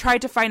 Yeah, and I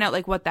tried to find out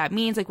like what that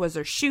means. Like, was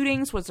there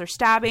shootings? Was there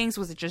stabbings?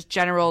 Was it just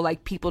general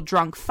like people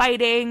drunk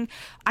fighting?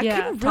 I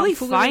couldn't really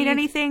find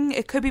anything.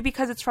 It could be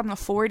because it's from the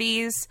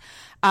 40s.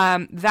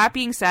 That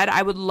being said,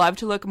 I would love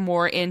to look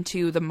more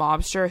into the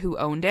mobster who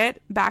owned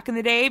it back in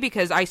the day,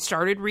 because I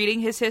started reading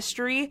his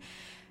history.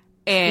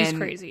 And he's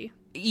crazy.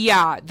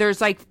 Yeah, there's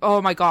like,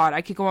 oh my god,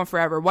 I could go on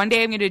forever. One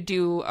day I'm going to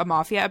do a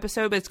Mafia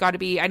episode, but it's got to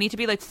be, I need to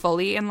be like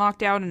fully in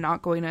lockdown and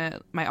not going to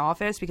my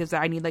office, because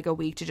I need like a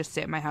week to just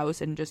sit in my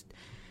house and just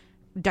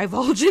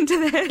divulge into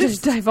this.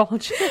 Just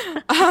divulge.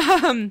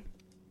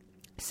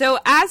 So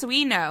as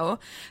we know,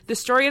 the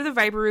story of the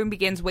Viper Room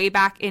begins way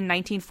back in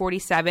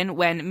 1947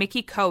 when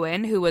Mickey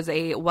Cohen, who was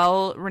a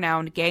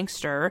well-renowned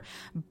gangster,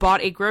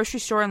 bought a grocery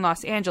store in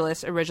Los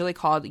Angeles, originally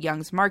called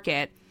Young's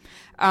Market.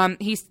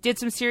 He did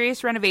some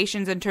serious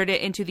renovations and turned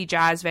it into the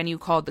jazz venue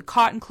called the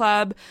Cotton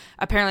Club.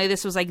 Apparently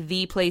this was like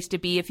the place to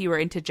be if you were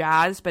into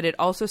jazz, but it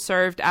also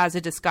served as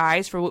a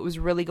disguise for what was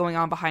really going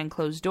on behind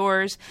closed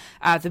doors.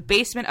 The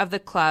basement of the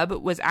club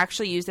was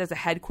actually used as a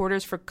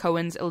headquarters for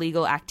Cohen's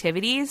illegal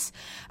activities.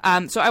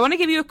 So I want to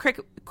give you a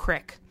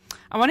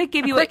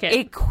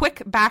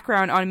quick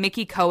background on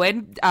Mickey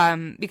Cohen,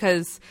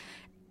 because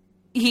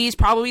he's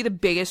probably the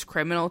biggest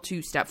criminal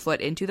to step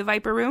foot into the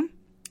Viper Room.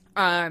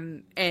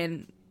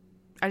 And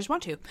I just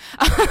want to.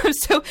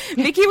 So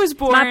Mickey was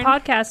born... It's my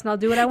podcast and I'll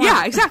do what I want.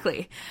 Yeah,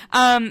 exactly.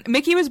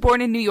 Mickey was born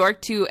in New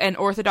York to an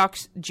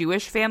Orthodox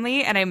Jewish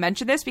family. And I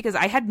mention this because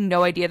I had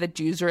no idea that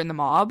Jews were in the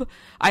mob.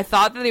 I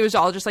thought that they was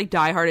all just like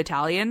diehard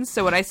Italians.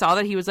 So when I saw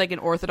that he was like an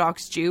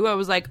Orthodox Jew, I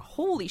was like,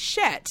 holy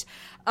shit.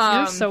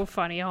 You're so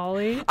funny,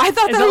 Holly. I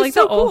thought that was like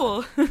so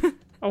cool.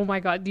 Oh my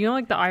god, do you know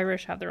like the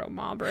Irish have their own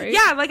mob, right?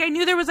 Yeah, like I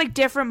knew there was like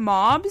different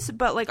mobs,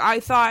 but like I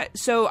thought,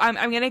 so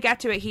I'm gonna get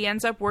to it. He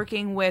ends up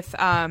working with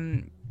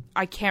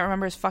I can't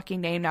remember his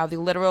fucking name now, the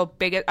literal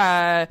biggest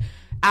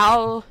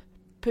Al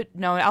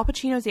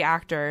Pacino's the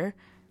actor.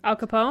 Al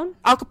Capone?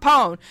 Al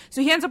Capone.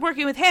 So he ends up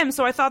working with him,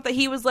 so I thought that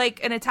he was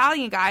like an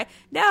Italian guy.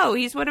 No,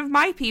 he's one of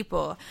my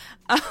people.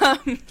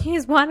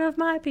 He's one of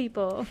my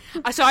people.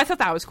 So I thought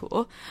that was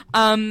cool.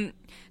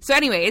 So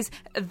anyways,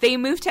 they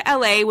moved to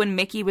LA when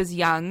Mickey was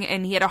young,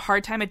 and he had a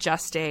hard time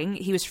adjusting.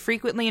 He was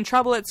frequently in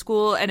trouble at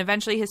school, and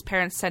eventually his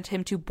parents sent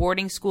him to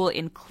boarding school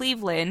in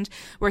Cleveland,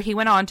 where he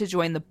went on to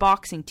join the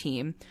boxing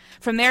team.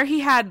 From there,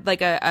 he had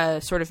like a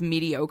sort of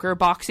mediocre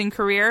boxing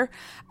career.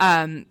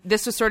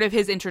 This was sort of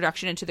his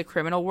introduction into the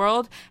criminal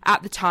world.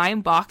 At the time,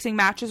 boxing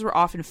matches were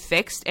often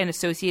fixed and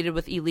associated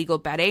with illegal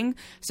betting,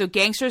 so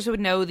gangsters would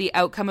know the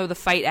outcome of the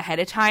fight ahead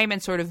of time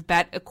and sort of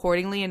bet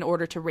accordingly in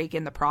order to rake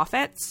in the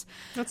profits.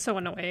 That's so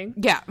annoying.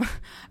 Yeah.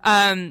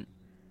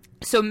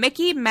 So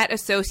Mickey met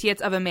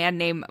associates of a man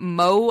named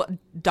Mo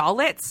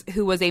Dolitz,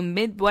 who was a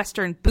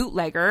Midwestern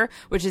bootlegger,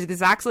 which is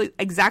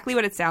exactly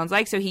what it sounds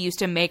like. So he used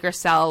to make or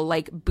sell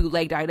like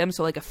bootlegged items,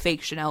 so like a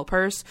fake Chanel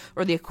purse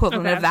or the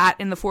equivalent of that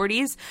in the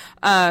 40s.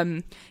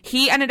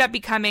 He ended up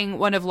becoming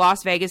one of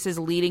Las Vegas's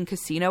leading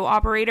casino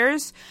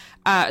operators.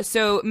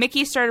 So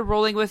Mickey started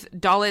rolling with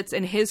Dolitz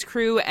and his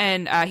crew,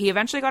 and he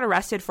eventually got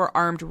arrested for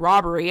armed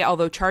robbery,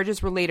 although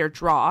charges were later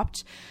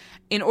dropped.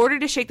 In order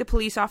to shake the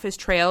police off his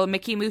trail,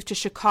 Mickey moved to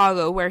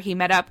Chicago, where he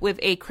met up with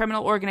a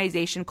criminal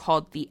organization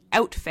called The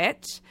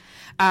Outfit.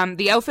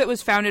 The Outfit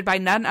was founded by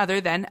none other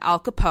than Al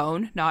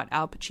Capone, not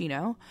Al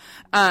Pacino.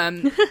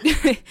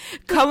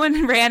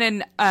 Cohen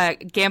ran a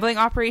gambling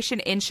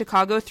operation in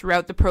Chicago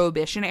throughout the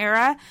Prohibition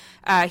era.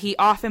 He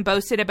often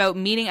boasted about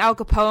meeting Al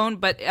Capone,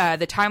 but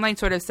the timeline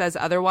sort of says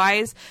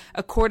otherwise.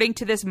 According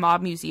to this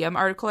Mob Museum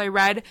article I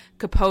read,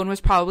 Capone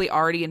was probably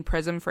already in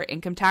prison for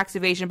income tax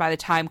evasion by the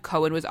time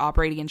Cohen was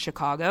operating in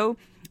Chicago.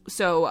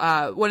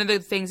 So one of the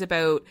things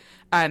about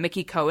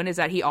Mickey Cohen is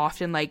that he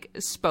often like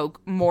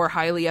spoke more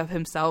highly of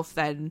himself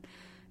than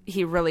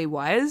he really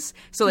was.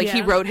 So like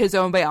he wrote his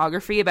own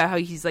biography about how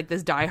he's like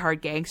this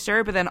diehard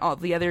gangster, but then all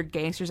the other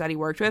gangsters that he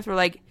worked with were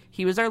like,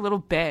 he was our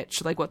little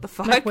bitch. Like, what the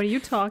fuck? Like, what are you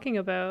talking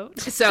about?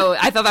 So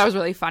I thought that was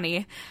really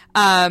funny.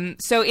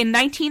 So in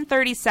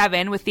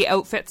 1937, with the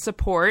Outfit's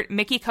support,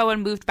 Mickey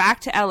Cohen moved back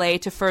to LA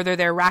to further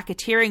their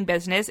racketeering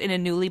business in a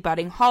newly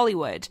budding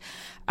Hollywood.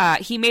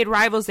 He made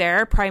rivals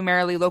there,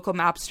 primarily local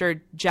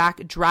mobster Jack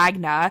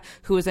Dragna,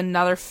 who is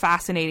another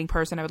fascinating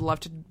person. I would love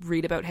to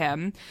read about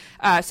him.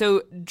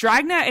 So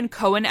Dragna and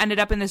Cohen ended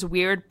up in this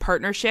weird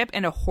partnership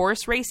in a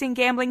horse racing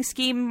gambling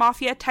scheme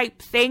mafia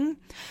type thing,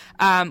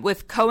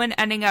 with Cohen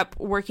ending up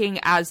working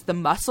as the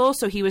muscle.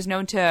 So he was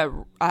known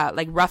to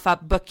like rough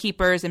up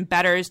bookkeepers and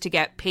bettors to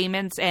get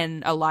payments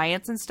and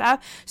alliance and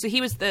stuff. So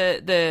he was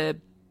the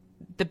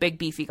big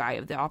beefy guy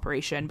of the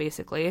operation,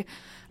 basically.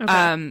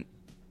 Okay.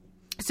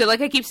 So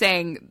like I keep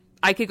saying,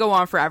 I could go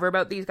on forever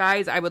about these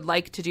guys. I would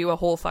like to do a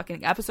whole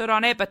fucking episode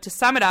on it. But to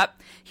sum it up,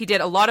 he did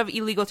a lot of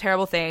illegal,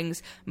 terrible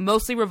things,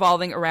 mostly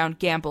revolving around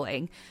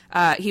gambling.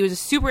 He was a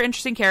super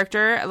interesting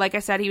character. Like I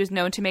said, he was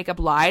known to make up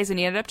lies, and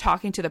he ended up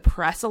talking to the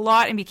press a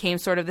lot and became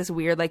sort of this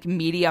weird, like,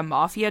 media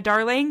mafia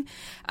darling.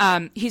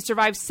 He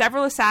survived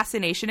several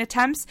assassination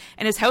attempts,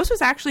 and his house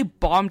was actually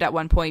bombed at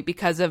one point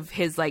because of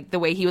his, like, the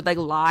way he would, like,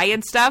 lie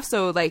and stuff.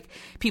 So, like,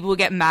 people would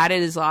get mad at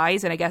his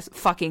lies and I guess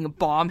fucking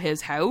bomb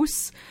his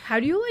house. How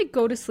do you, like,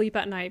 go to sleep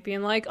at night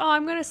being like, oh,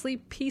 I'm gonna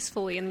sleep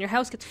peacefully, and your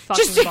house gets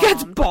fucking just bombed?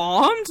 Gets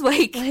bombed?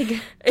 Like,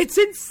 it's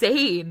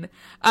insane.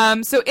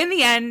 So in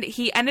the end,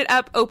 he ended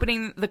up opening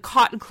the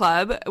Cotton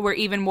Club, where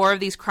even more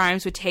of these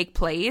crimes would take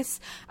place.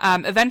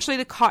 Eventually,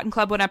 the Cotton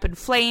Club went up in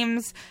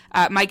flames.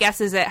 My guess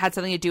is it had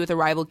something to do with a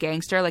rival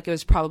gangster. Like, it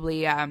was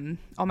probably,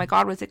 oh my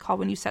god, what's it called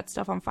when you set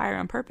stuff on fire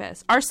on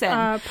purpose?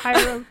 Arson.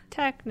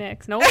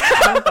 Pyrotechnics. Nope,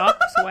 I got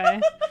this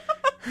way.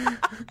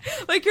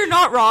 Like, you're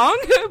not wrong,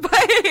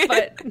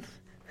 but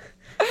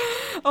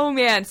oh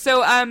man.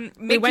 So Mickey,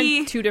 they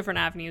went two different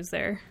avenues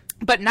there,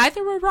 but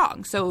neither were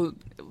wrong, so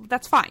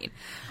that's fine.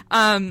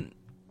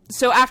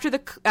 So after the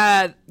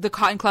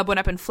Cotton Club went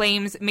up in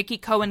flames, Mickey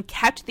Cohen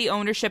kept the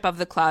ownership of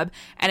the club,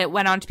 and it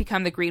went on to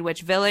become the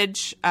Greenwich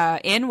Village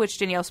Inn, which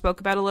Danielle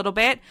spoke about a little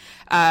bit.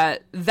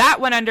 That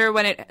went under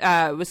when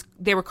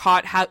they were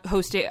caught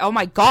hosting. Oh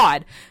my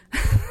god.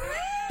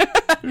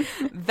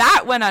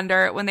 That went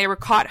under when they were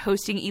caught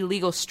hosting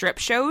illegal strip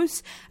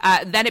shows.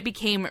 Then it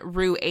became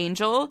Rue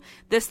Angel.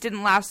 This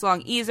didn't last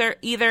long either.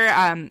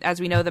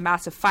 As we know, the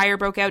massive fire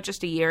broke out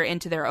just a year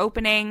into their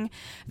opening.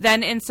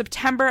 Then in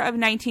September of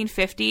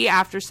 1950,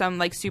 after some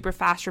like super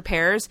fast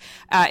repairs,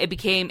 it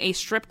became a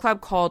strip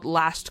club called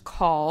Last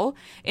Call.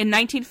 In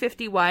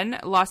 1951,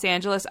 Los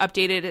Angeles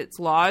updated its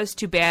laws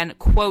to ban,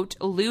 quote,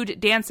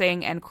 lewd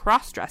dancing and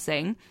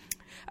cross-dressing.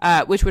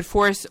 Which would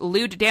force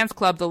lewd dance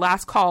club The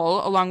Last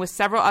Call, along with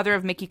several other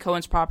of Mickey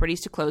Cohen's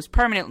properties, to close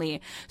permanently.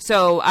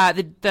 So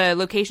the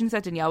locations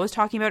that Danielle was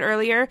talking about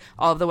earlier,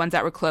 all of the ones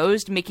that were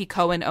closed, Mickey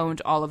Cohen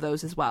owned all of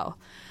those as well.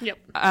 Yep.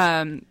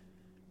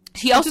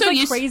 He also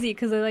used crazy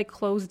because they like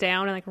close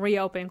down and like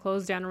reopen,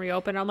 close down and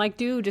reopen. I'm like,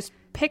 dude, just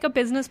pick a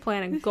business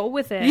plan and go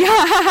with it.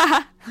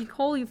 Yeah. Like,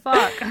 holy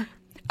fuck.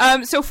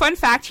 So fun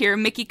fact here,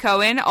 Mickey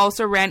Cohen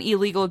also ran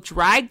illegal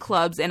drag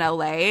clubs in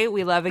LA.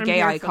 We love a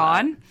gay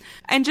icon.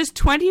 And just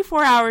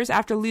 24 hours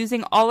after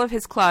losing all of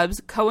his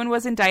clubs, Cohen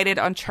was indicted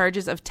on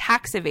charges of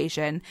tax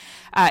evasion.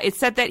 It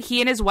said that he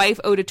and his wife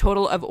owed a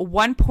total of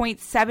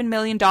 $1.7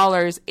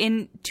 million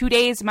in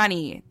today's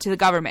money to the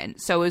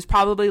government. So it was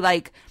probably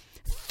like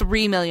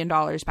 $3 million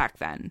back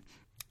then.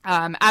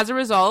 As a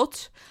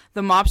result,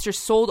 the mobster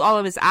sold all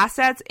of his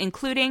assets,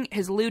 including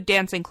his lewd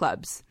dancing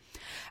clubs.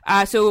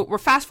 So we're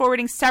fast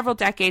forwarding several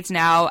decades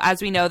now.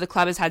 As we know, the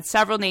club has had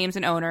several names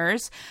and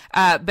owners,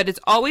 but it's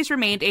always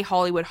remained a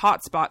Hollywood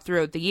hotspot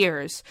throughout the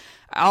years.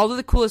 All of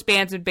the coolest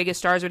bands and biggest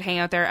stars would hang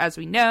out there, as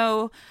we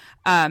know.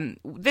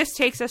 This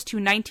takes us to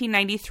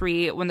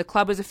 1993, when the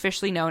club was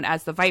officially known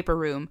as the Viper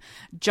Room.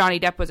 Johnny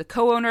Depp was a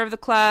co-owner of the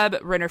club.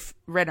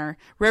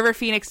 River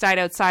Phoenix died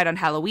outside on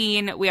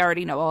Halloween. We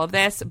already know all of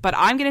this, but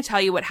I'm going to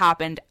tell you what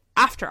happened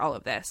after all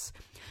of this.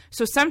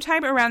 So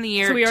sometime around the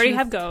year... So we already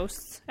have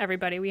ghosts,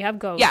 everybody. We have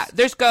ghosts. Yeah,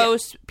 there's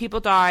ghosts. Yeah. People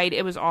died.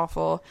 It was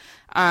awful.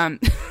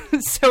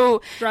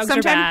 So drugs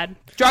are bad.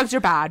 Drugs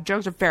are bad.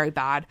 Drugs are very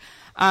bad.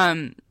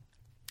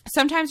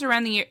 Sometimes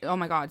around the year... Oh,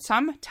 my God.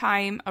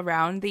 Sometime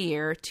around the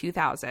year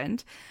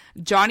 2000,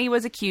 Johnny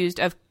was accused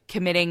of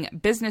committing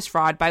business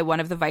fraud by one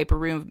of the Viper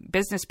Room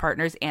business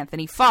partners,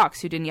 Anthony Fox,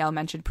 who Danielle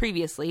mentioned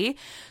previously.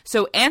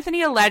 So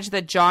Anthony alleged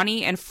that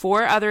Johnny and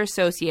 4 other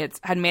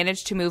associates had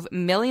managed to move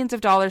millions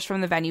of dollars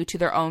from the venue to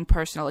their own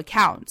personal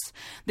accounts.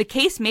 The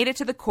case made it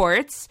to the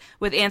courts,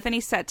 with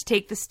Anthony set to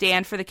take the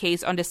stand for the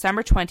case on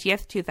December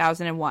 20th,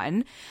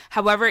 2001.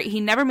 However, he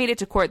never made it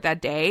to court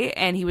that day,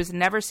 and he was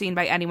never seen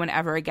by anyone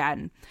ever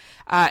again.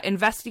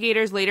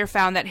 Investigators later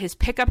found that his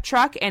pickup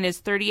truck and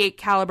his .38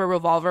 caliber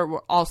revolver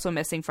were also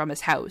missing from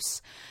his house.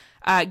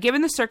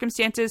 Given the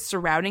circumstances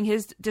surrounding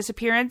his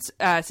disappearance,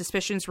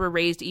 suspicions were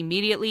raised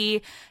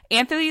immediately.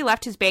 Anthony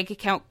left his bank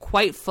account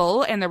quite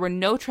full, and there were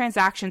no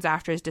transactions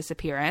after his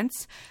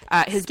disappearance.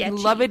 His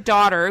beloved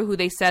daughter, who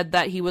they said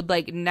that he would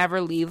like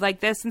never leave like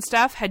this and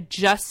stuff, had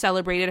just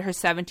celebrated her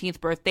 17th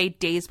birthday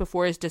days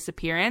before his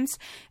disappearance,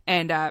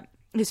 and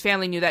his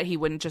family knew that he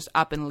wouldn't just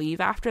up and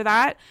leave after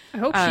that. I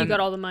hope she got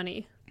all the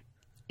money.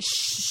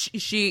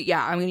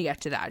 Yeah, I'm gonna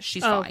get to that.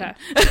 She's fine.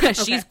 Okay.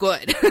 She's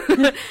good.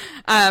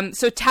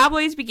 So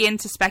tabloids began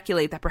to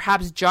speculate that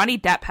perhaps Johnny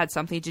Depp had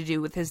something to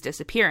do with his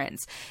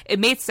disappearance. It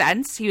made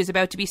sense. He was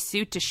about to be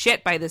sued to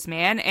shit by this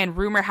man, and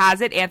rumor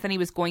has it Anthony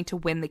was going to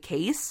win the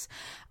case.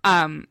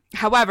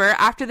 However,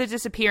 after the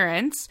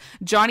disappearance,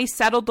 Johnny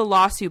settled the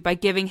lawsuit by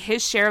giving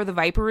his share of the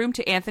Viper Room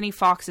to Anthony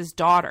Fox's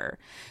daughter.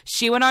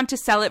 She went on to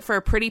sell it for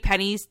a pretty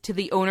pennies to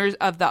the owners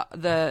of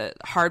the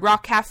Hard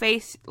Rock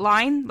Cafe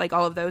line, like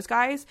all of those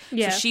guys.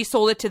 Yeah. So she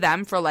sold it to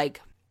them for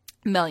like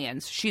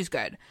millions. She's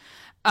good.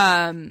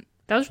 That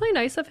was really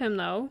nice of him,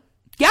 though.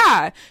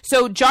 Yeah.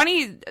 So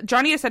Johnny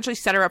essentially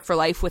set her up for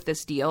life with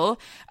this deal.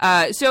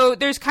 So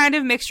there's kind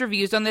of mixed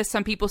reviews on this.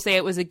 Some people say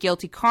it was a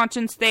guilty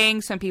conscience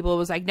thing. Some people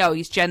was like, no,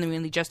 he's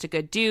genuinely just a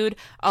good dude.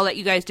 I'll let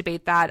you guys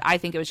debate that. I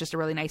think it was just a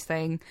really nice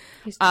thing.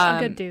 He's a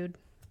good dude.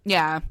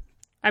 Yeah.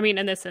 I mean,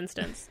 in this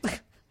instance.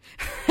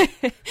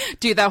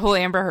 Dude, that whole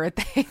Amber Heard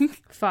thing.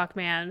 Fuck,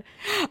 man.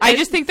 I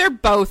just think they're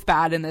both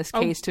bad in this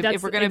case,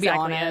 if we're going to be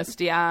exactly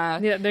honest. it. Yeah.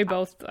 Yeah, they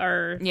both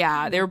are.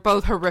 Yeah, they were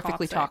both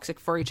horrifically toxic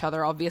for each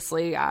other,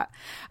 obviously. Yeah.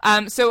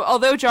 So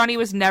although Johnny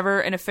was never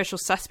an official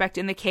suspect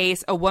in the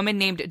case, a woman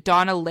named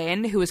Donna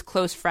Lynn, who was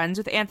close friends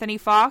with Anthony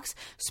Fox,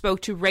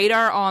 spoke to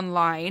Radar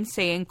Online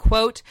saying,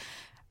 quote,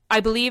 I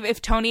believe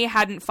if Tony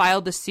hadn't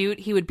filed the suit,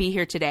 he would be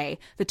here today.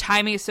 The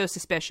timing is so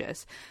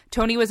suspicious.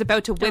 Tony was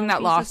about to win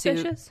that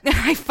lawsuit.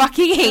 I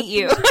fucking hate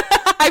you.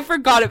 I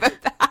forgot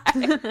about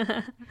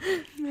that.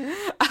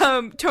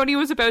 Tony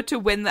was about to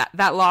win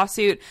that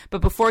lawsuit, but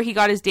before he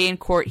got his day in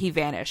court, he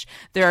vanished.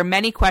 There are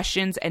many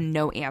questions and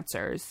no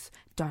answers.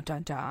 Dun,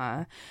 dun,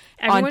 dun.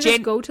 Everyone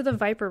just go to the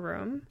Viper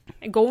Room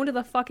and go into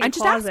the fucking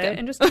closet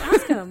and just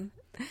ask him.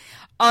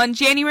 On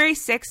January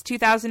 6,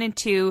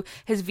 2002,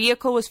 his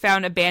vehicle was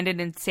found abandoned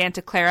in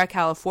Santa Clara,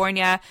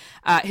 California.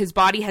 His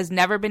body has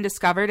never been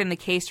discovered, and the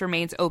case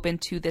remains open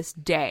to this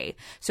day.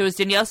 So as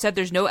Danielle said,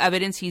 there's no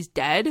evidence he's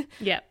dead.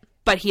 Yep.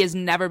 But he has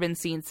never been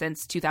seen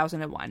since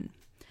 2001.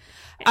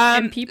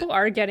 And people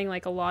are getting,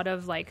 like, a lot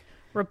of, like,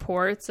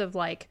 reports of,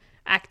 like,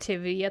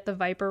 activity at the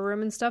Viper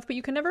Room and stuff, but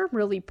you can never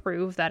really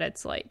prove that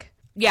it's, like,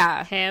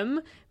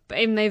 him.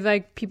 And they've,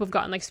 like, people have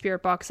gotten, like,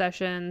 spirit box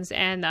sessions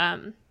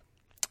and,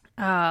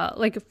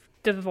 like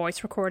the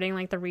voice recording,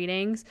 like the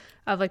readings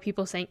of like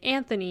people saying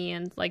Anthony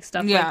and like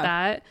stuff like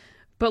that.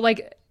 But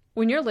like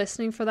when you're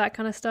listening for that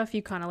kind of stuff,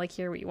 you kind of like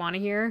hear what you want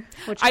to hear,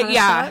 which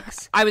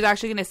sucks. I was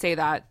actually going to say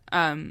that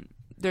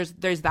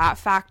there's that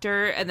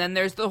factor, and then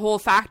there's the whole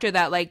factor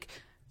that like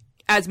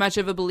as much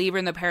of a believer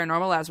in the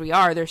paranormal as we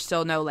are, there's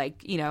still no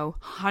like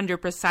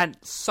 100%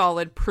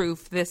 solid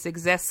proof this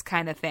exists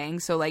kind of thing.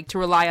 So like to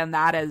rely on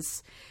that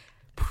as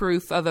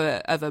proof of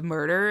a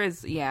murder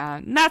is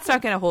that's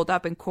not going to hold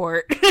up in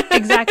court.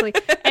 Exactly.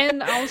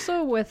 And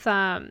also with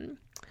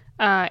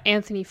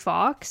Anthony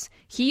Fox,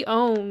 he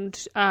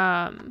owned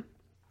when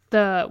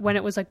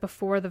it was like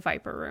before the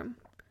Viper Room.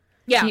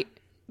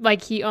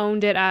 He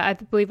owned it at, I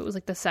believe it was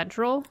like the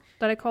Central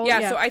that I called.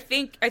 So I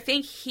think I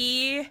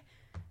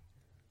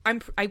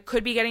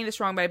could be getting this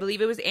wrong, but I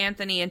believe it was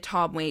Anthony and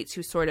Tom Waits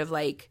who sort of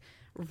like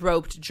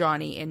roped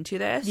Johnny into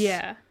this.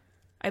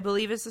 I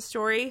believe is the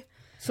story.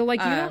 So,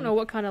 like, you don't know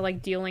what kind of,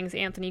 like, dealings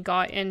Anthony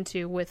got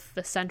into with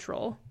the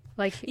Central.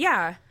 Like...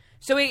 Yeah.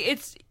 So,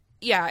 it's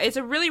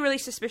a really, really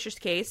suspicious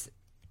case.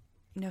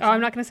 No, I'm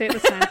not going to say it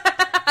this time.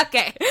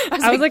 Okay.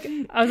 I was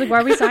like,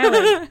 why are we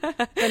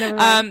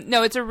silent?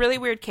 No, it's a really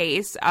weird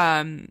case.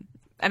 And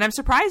I'm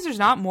surprised there's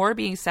not more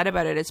being said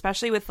about it,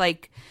 especially with,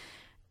 like,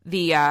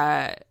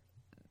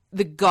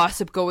 the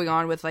gossip going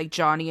on with like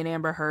Johnny and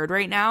Amber Heard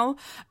right now.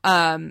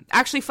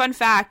 Actually, fun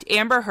fact,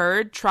 Amber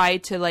Heard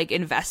tried to like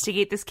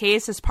investigate this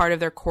case as part of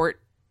their court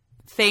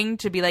thing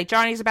to be like,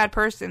 Johnny's a bad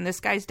person,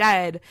 this guy's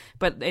dead,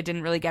 but it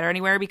didn't really get her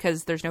anywhere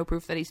because there's no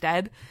proof that he's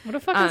dead. What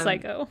a fucking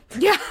psycho.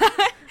 Yeah.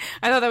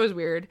 I thought that was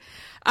weird.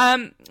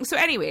 So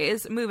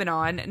anyways, moving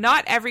on.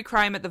 Not every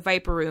crime at the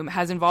Viper Room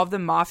has involved the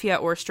mafia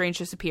or strange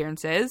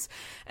disappearances.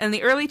 In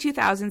the early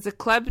 2000s, the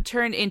club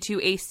turned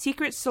into a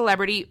secret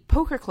celebrity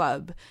poker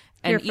club.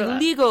 An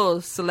illegal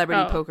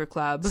celebrity poker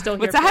club. Still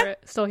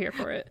here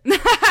for it.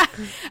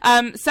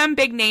 Some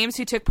big names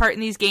who took part in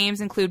these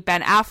games include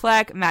Ben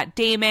Affleck, Matt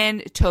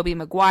Damon, Tobey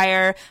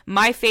Maguire,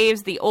 my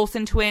faves, the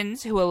Olsen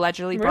twins, who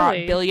allegedly brought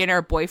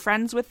billionaire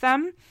boyfriends with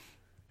them,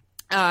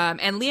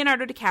 and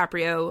Leonardo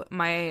DiCaprio,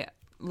 my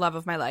love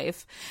of my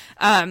life.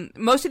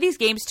 Most of these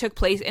games took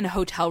place in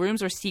hotel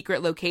rooms or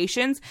secret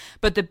locations,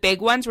 but the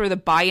big ones where the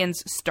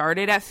buy-ins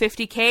started at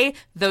 $50K,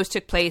 those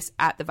took place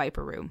at the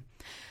Viper Room.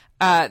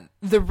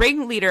 The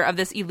ringleader of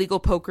this illegal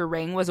poker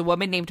ring was a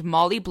woman named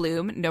Molly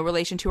Bloom, no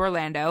relation to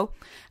Orlando.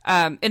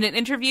 In an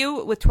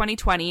interview with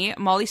 2020,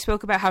 Molly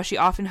spoke about how she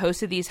often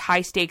hosted these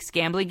high-stakes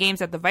gambling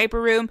games at the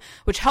Viper Room,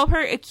 which helped her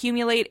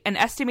accumulate an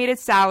estimated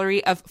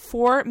salary of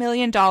 $4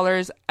 million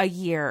a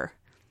year.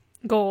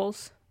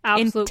 Goals.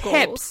 Absolute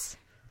goals.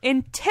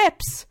 In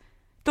tips.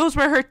 Those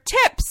were her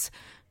tips.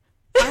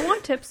 I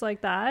want tips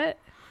like that.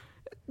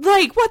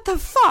 Like, what the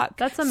fuck?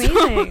 That's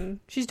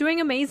amazing. She's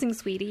doing amazing,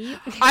 sweetie.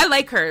 I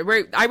like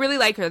her. I really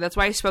like her. That's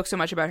why I spoke so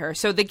much about her.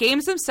 So the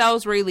games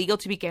themselves were illegal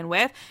to begin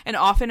with and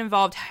often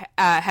involved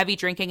heavy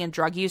drinking and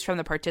drug use from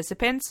the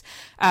participants.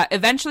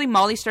 Eventually,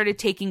 Molly started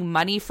taking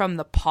money from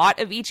the pot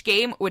of each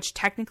game, which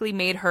technically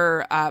made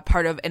her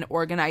part of an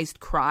organized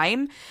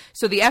crime.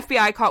 So the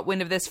FBI caught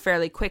wind of this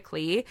fairly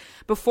quickly.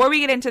 Before we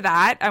get into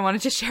that, I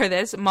wanted to share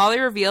this. Molly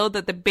revealed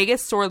that the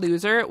biggest sore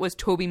loser was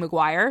Tobey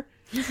Maguire.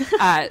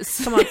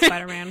 Come on,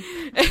 Spider-Man.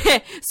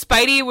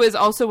 Spidey was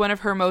also one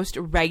of her most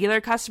regular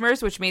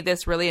customers, which made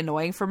this really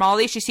annoying for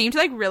Molly. She seemed to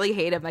like really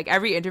hate him. Like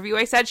every interview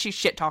I said, she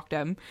shit talked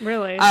him.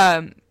 Really?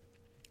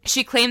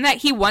 She claimed that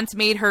he once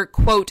made her,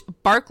 quote,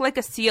 bark like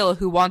a seal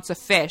who wants a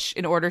fish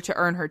in order to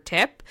earn her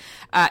tip.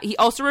 He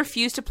also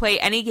refused to play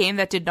any game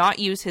that did not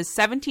use his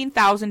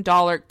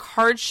 $17,000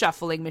 card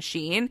shuffling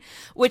machine,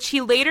 which he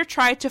later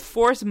tried to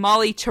force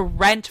Molly to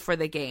rent for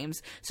the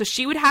games. So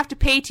she would have to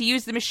pay to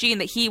use the machine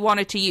that he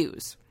wanted to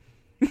use.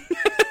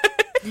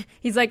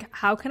 He's like,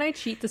 how can I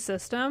cheat the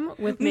system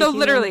with making No,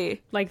 literally.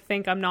 them, like,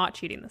 think I'm not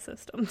cheating the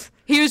system?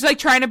 He was like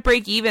trying to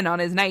break even on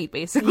his night,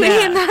 basically.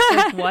 Yeah.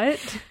 Like,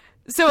 what?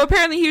 So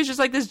apparently he was just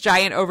like this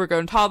giant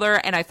overgrown toddler,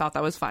 and I thought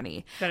that was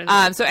funny.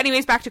 So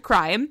anyways, back to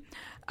crime.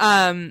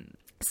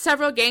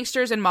 Several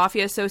gangsters and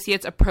mafia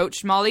associates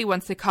approached Molly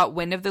once they caught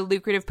wind of the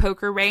lucrative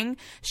poker ring.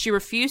 She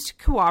refused to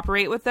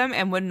cooperate with them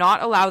and would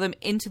not allow them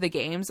into the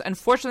games.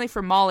 Unfortunately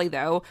for Molly,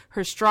 though,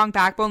 her strong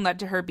backbone led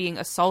to her being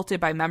assaulted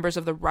by members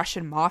of the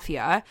Russian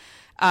mafia.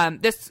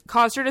 This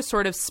caused her to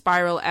sort of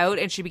spiral out,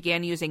 and she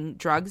began using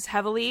drugs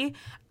heavily.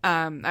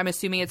 I'm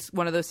assuming it's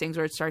one of those things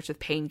where it starts with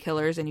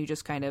painkillers and you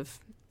just kind of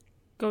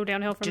go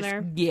downhill from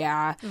there.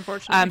 Yeah.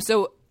 Unfortunately.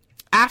 So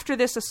after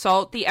this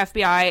assault, the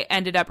FBI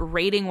ended up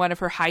raiding one of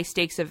her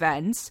high-stakes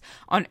events.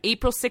 On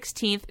April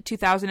 16th,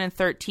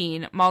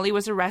 2013, Molly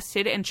was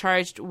arrested and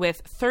charged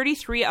with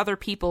 33 other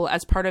people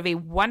as part of a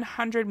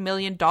 $100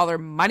 million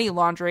money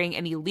laundering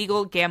and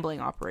illegal gambling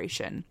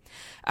operation.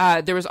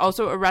 There was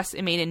also arrests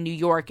made in New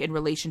York in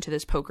relation to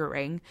this poker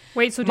ring.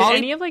 Wait, so did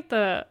any of like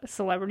the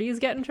celebrities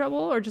get in trouble,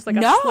 or just like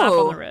a slap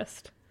on the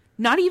wrist?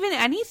 Not even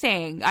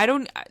anything. I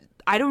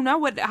don't know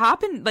what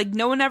happened. Like,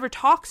 no one ever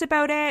talks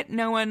about it.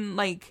 No one,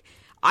 like,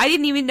 I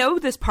didn't even know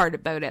this part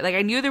about it. Like,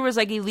 I knew there was,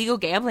 like, illegal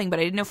gambling, but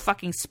I didn't know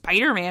fucking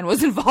Spider-Man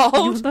was involved.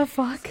 What the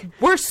fuck?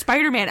 Worst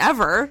Spider-Man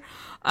ever.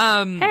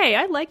 Hey,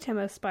 I liked him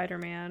as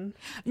Spider-Man.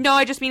 No,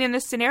 I just mean in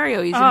this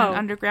scenario, he's in an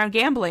underground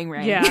gambling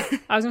ring. Yeah,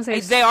 I was gonna say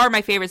they are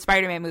my favorite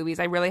Spider-Man movies.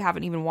 I really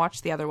haven't even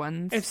watched the other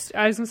ones.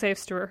 I was gonna say if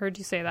Stuart heard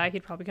you say that,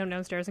 he'd probably come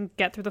downstairs and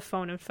get through the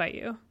phone and fight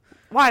you.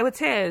 Why? What's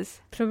his?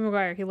 Tobey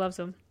Maguire. He loves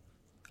him.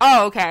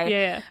 Oh, okay.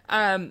 Yeah.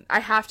 I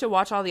have to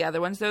watch all the other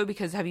ones though,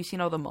 because have you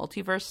seen all the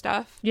multiverse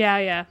stuff?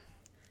 Yeah.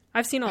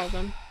 I've seen all of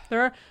them.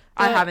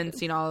 I haven't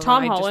seen all of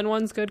Tom them. Holland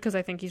one's good because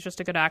I think he's just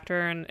a good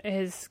actor and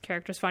his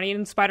character's funny.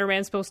 And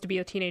Spider-Man's supposed to be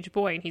a teenage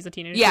boy, and he's a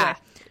teenage boy.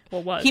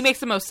 Well, was. He makes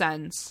the most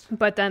sense.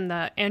 But then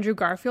the Andrew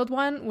Garfield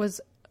one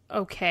was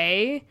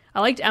okay. I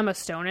liked Emma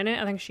Stone in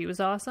it. I think she was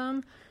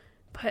awesome.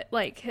 But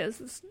like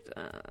his...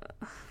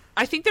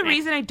 I think the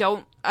reason I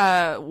don't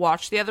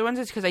watch the other ones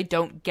is because I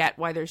don't get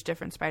why there's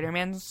different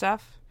Spider-Mans and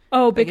stuff.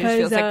 Oh,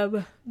 because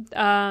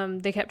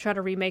they kept trying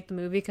to remake the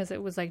movie because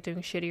it was like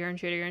doing shittier and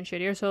shittier and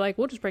shittier. So like,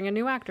 we'll just bring in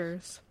new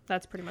actors.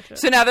 That's pretty much it.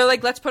 So now they're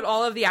like, let's put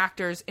all of the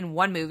actors in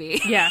one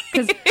movie. Yeah,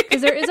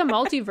 because there is a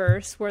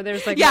multiverse where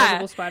there's like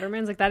multiple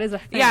Spider-Mans. Like that is a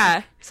thing.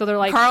 Yeah. So they're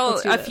like,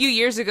 Carl, a few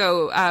years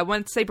ago,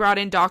 once they brought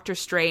in Doctor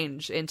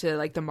Strange into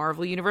like the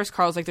Marvel universe,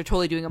 Carl's like, they're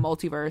totally doing a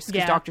multiverse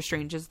because Doctor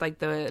Strange is like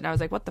and I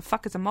was like, what the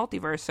fuck is a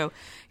multiverse? So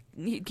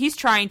he's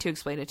trying to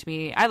explain it to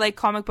me. I like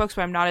comic books,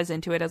 but I'm not as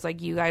into it as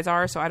like you guys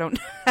are, so I don't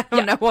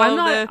know.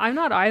 I'm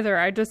not either.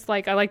 I just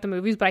like, I like the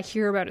movies, but I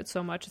hear about it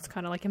so much, it's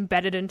kind of like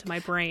embedded into my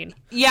brain.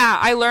 Yeah,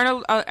 I learn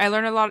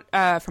a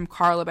lot from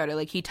Carl about it.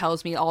 Like he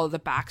tells me all of the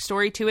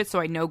backstory to it, so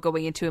I know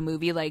going into a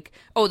movie like,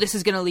 oh, this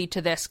is gonna lead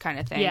to this kind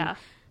of thing. Yeah.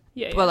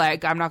 But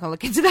like, I'm not gonna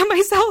look into that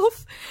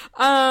myself.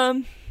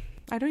 I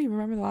don't even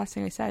remember the last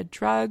thing I said.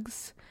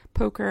 Drugs,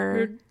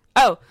 poker.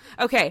 Oh,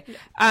 okay.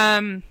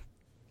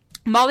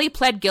 Molly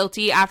pled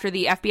guilty after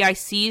the FBI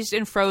seized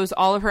and froze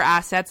all of her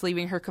assets,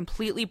 leaving her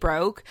completely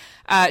broke.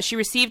 She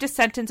received a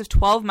sentence of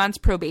 12 months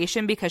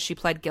probation because she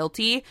pled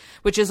guilty,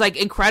 which is like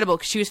incredible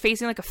because she was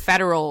facing like a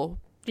federal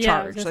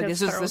charge. Like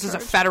this is a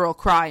federal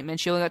crime, and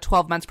she only got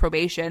 12 months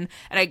probation.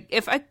 And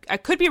I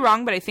could be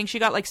wrong, but I think she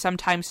got like some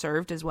time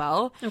served as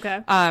well.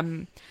 Okay.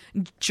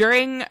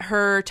 During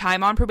her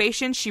time on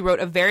probation, she wrote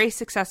a very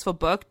successful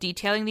book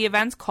detailing the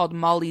events called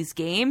Molly's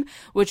Game,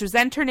 which was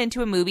then turned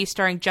into a movie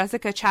starring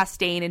Jessica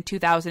Chastain in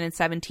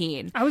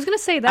 2017. I was going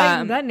to say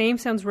that that name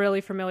sounds really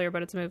familiar,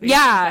 but it's a movie.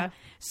 Yeah.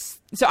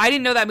 So I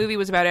didn't know that movie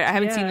was about it. I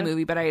haven't seen the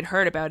movie, but I had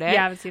heard about it.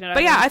 Yeah, I haven't seen it.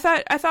 But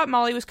I thought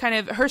Molly was kind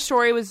of, her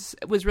story was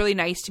really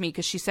nice to me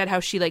because she said how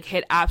she like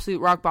hit absolute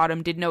rock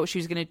bottom, didn't know what she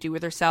was going to do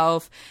with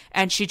herself,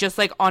 and she just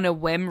like on a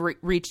whim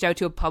reached out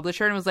to a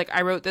publisher and was like,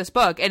 I wrote this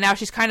book, and now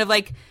she's kind of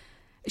like,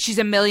 she's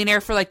a millionaire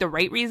for like the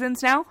right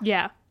reasons now.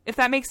 Yeah, if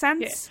that makes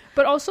sense. Yeah.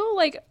 But also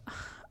like,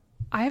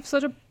 I have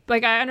such a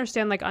like, I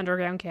understand, like,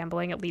 underground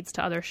gambling, it leads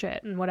to other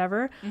shit and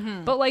whatever.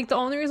 But, like, the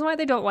only reason why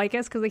they don't like it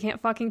is because they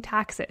can't fucking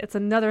tax it. It's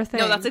another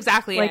thing. No, that's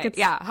exactly like, it.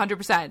 Yeah,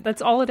 100%.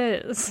 That's all it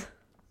is.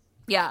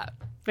 Yeah.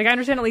 Like, I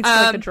understand it leads to,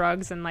 like, the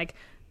drugs and, like,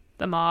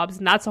 the mobs,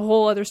 and that's a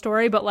whole other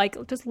story, but, like,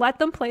 just let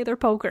them play their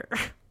poker.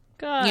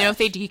 God. You know, if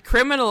they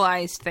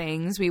decriminalized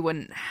things, we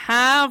wouldn't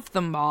have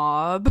the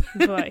mob.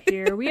 But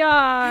here we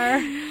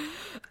are.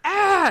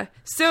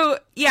 So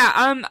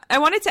yeah, I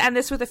wanted to end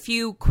this with a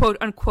few quote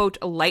unquote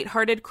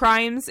lighthearted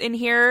crimes in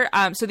here.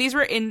 So these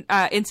were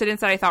incidents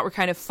that I thought were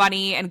kind of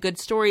funny and good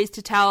stories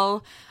to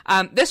tell.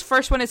 This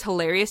first one is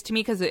hilarious to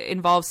me because it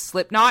involves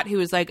Slipknot, who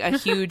is like a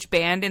huge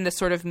band in the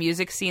sort of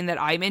music scene that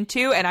I'm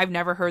into, and I've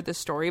never heard this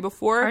story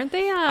before. Aren't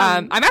they?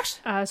 I'm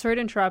actually sorry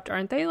to interrupt.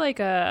 Aren't they like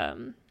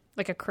a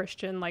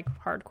Christian, like,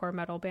 hardcore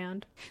metal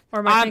band? Or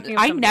am I thinking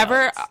of somebody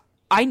else?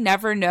 I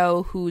never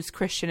know who's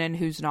Christian and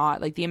who's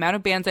not. Like, the amount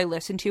of bands I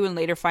listen to and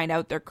later find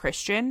out they're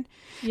Christian.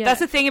 Yeah.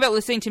 That's the thing about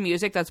listening to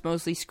music that's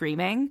mostly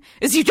screaming,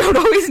 is you don't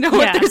always know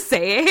what they're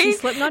saying.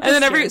 Slipknot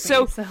just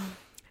scares me.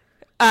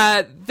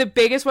 The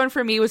biggest one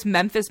for me was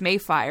Memphis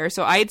Mayfire.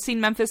 So I had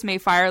seen Memphis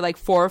Mayfire like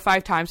 4 or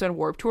 5 times on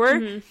Warped Tour,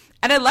 and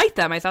I liked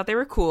them. I thought they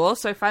were cool.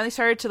 So I finally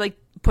started to like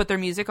put their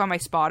music on my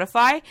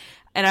Spotify,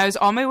 and I was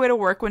on my way to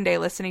work one day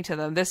listening to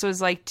them. This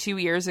was like 2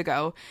 years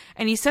ago,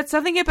 and he said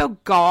something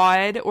about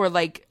God or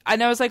like,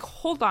 and I was like,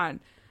 hold on.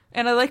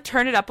 And I like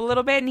turned it up a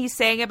little bit, and he's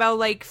saying about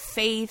like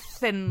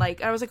faith, and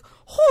like, I was like,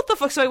 hold the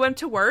fuck. So I went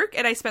to work,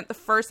 and I spent the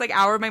first like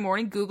hour of my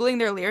morning Googling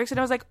their lyrics, and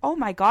I was like, oh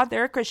my God,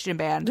 they're a Christian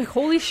band. Like,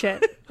 holy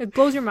shit. It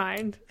blows your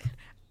mind.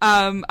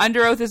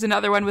 Under Oath is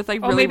another one with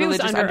like really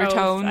religious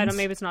undertones. I don't,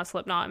 maybe it's not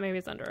Slipknot. Maybe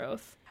it's Under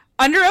Oath.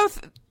 Under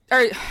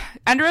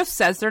Oath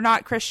says they're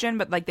not Christian,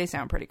 but like they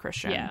sound pretty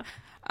Christian. Yeah.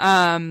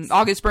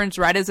 August Burns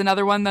Red is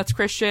another one that's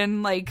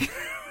Christian. Like,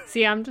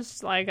 see, I'm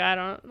just like, I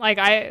don't like,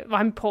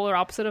 I'm polar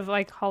opposite of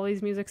like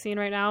Holly's music scene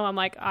right now. I'm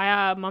like,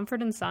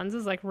 Mumford and Sons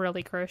is like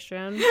really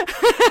Christian.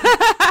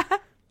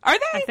 Are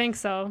they? I think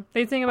so.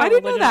 They sing about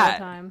religion all the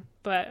time,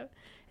 but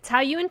it's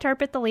how you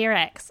interpret the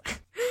lyrics.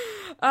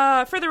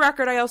 For the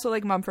record, I also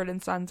like Mumford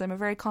and Sons. I'm a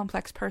very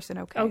complex person.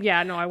 Okay. Oh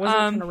yeah, no, I wasn't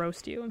trying to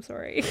roast you. I'm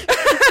sorry.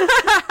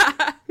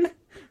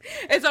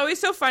 It's always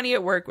so funny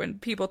at work when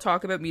people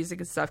talk about music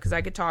and stuff, because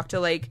I could talk to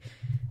like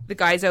the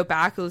guys out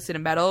back who listen to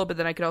metal, but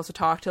then I could also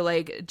talk to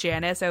like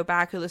Janice out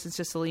back who listens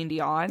to Celine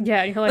Dion.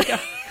 Yeah, you're like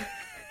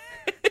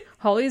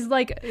Holly's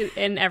like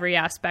in every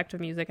aspect of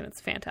music, and it's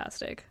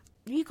fantastic.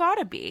 You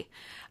gotta be.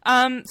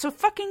 So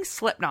fucking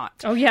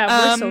Slipknot. Oh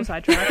yeah, we're so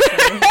sidetracked.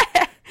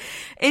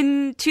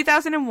 In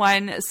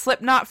 2001,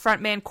 Slipknot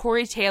frontman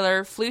Corey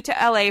Taylor flew to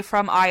LA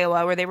from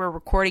Iowa, where they were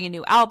recording a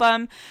new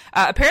album.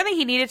 Apparently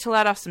he needed to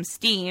let off some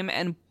steam,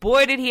 and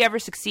boy did he ever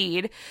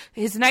succeed.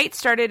 His night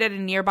started at a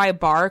nearby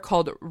bar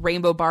called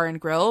Rainbow Bar and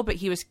Grill, but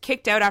he was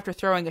kicked out after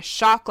throwing a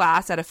shot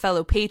glass at a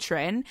fellow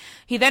patron.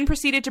 He then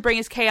proceeded to bring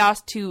his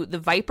chaos to the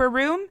Viper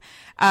Room,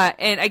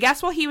 and I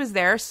guess while he was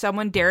there,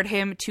 someone dared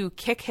him to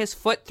kick his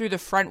foot through the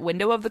front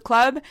window of the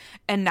club,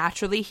 and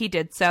naturally he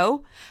did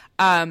so.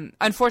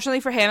 Unfortunately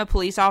for him, a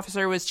police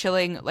officer was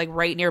chilling like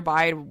right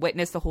nearby and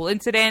witnessed the whole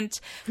incident.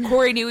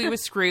 Corey knew he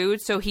was screwed,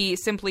 so he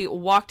simply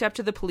walked up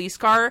to the police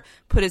car,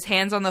 put his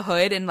hands on the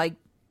hood, and like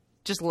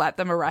just let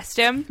them arrest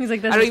him. He's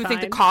like, this I don't is even fine.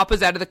 think the cop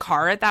was out of the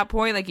car at that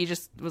point. Like, he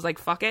just was like,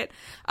 fuck it.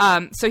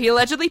 So he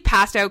allegedly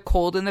passed out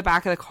cold in the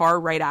back of the car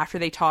right after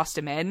they tossed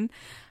him in.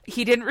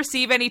 He didn't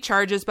receive any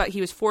charges, but he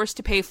was forced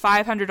to pay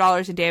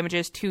 $500 in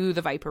damages to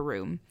the Viper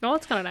Room. Oh,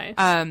 that's kind of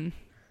nice.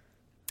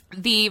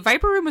 The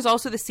Viper Room was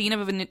also the scene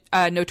of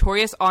a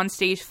notorious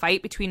onstage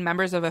fight between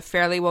members of a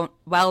fairly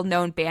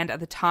well-known band at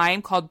the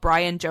time called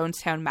Brian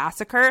Jonestown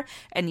Massacre.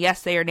 And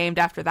yes, they are named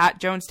after that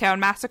Jonestown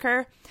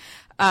Massacre.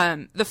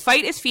 The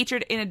fight is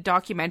featured in a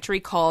documentary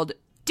called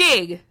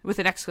Dig, with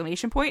an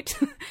exclamation point.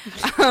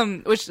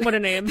 Which, what a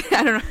name.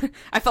 I don't know.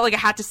 I felt like I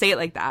had to say it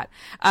like that.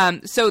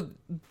 So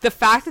the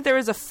fact that there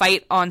was a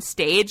fight on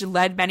stage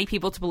led many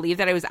people to believe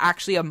that it was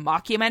actually a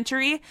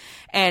mockumentary,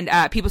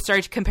 and people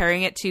started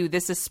comparing it to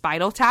This Is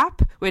Spinal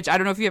Tap, which I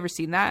don't know if you've ever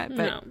seen that,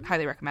 but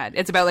highly recommend.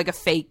 It's about like a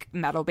fake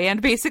metal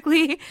band,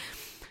 basically.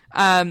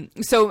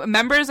 So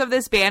members of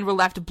this band were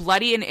left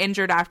bloody and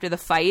injured after the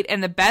fight,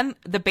 and the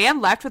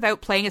band left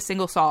without playing a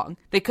single song.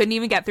 They couldn't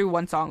even get through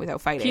one song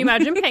without fighting. Can you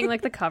imagine paying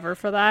like the cover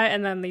for that,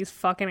 and then these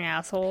fucking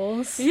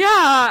assholes?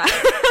 Yeah.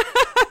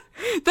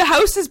 The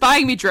house is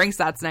buying me drinks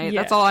that night.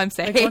 Yeah. That's all I'm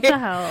saying. Like, what the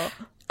hell?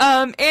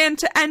 And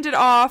to end it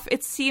off,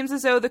 it seems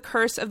as though the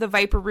curse of the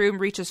Viper Room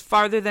reaches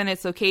farther than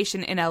its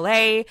location in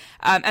LA.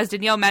 As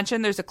Danielle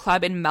mentioned, there's a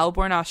club in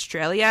Melbourne,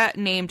 Australia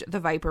named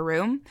the Viper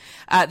Room.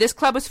 This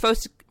club was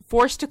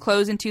forced to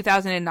close in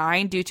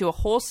 2009 due to a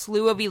whole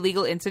slew of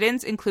illegal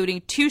incidents,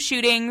 including 2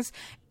 shootings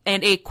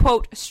and a,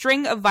 quote,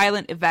 string of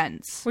violent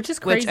events. Which is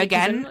crazy. Which,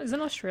 again, isn't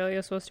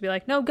Australia supposed to be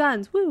like, no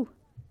guns, woo?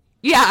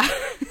 Yeah.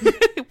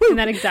 In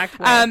that exact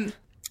way.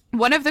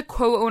 One of the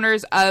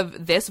co-owners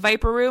of this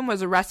Viper Room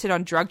was arrested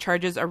on drug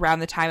charges around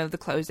the time of the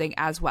closing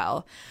as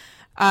well.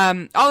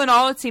 All in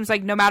all, it seems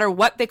like no matter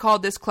what they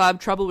called this club,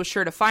 trouble was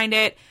sure to find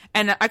it.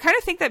 And I kind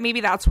of think that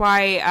maybe that's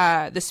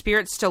why the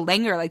spirits still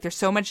linger. Like, there's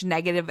so much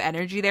negative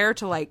energy there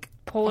to, like,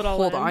 pull it all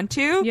hold in. on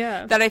to.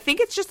 Yeah. That I think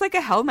it's just like a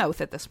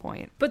hellmouth at this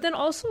point. But then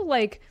also,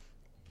 like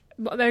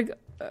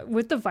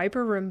with the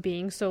Viper Room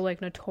being so,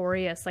 like,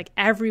 notorious, like,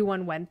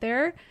 everyone went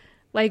there.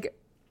 Like,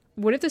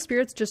 what if the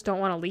spirits just don't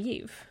want to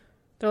leave?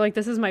 They're like,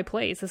 this is my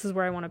place. This is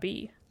where I want to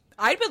be.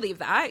 I'd believe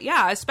that.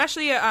 Yeah.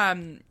 Especially,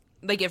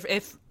 like,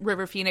 if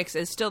River Phoenix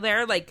is still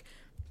there, like,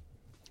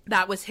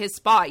 that was his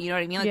spot. You know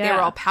what I mean? Like, they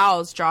were all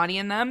pals, Johnny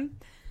and them.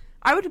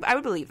 I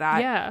would believe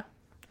that. Yeah.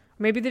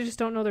 Maybe they just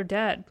don't know they're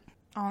dead.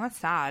 Oh, that's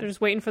sad. They're just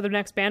waiting for the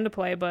next band to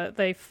play, but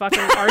they fucking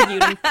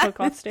argued and took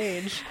off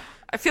stage.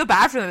 I feel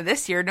bad for them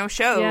this year. No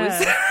shows.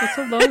 Yeah, they're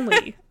so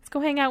lonely. Let's go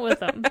hang out with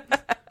them.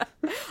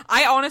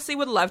 I honestly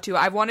would love to.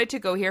 I've wanted to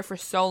go here for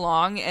so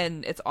long,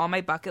 and it's on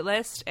my bucket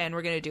list, and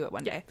we're going to do it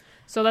one day.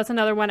 So that's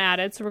another one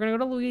added. So we're going to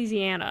go to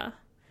Louisiana.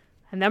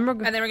 And then we're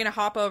going to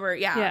hop over.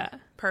 Yeah.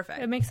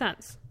 Perfect. It makes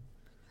sense.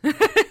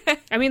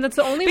 I mean, that's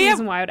the only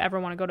reason why I'd ever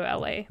want to go to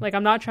LA. Like,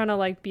 I'm not trying to,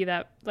 like, be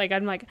that, like,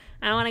 I'm like,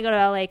 I don't want to go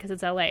to LA because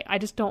it's LA. I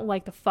just don't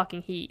like the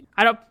fucking heat.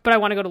 But I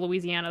want to go to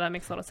Louisiana. That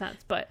makes a lot of sense.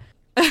 But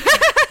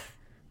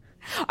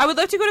I would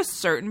love to go to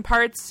certain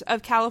parts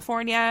of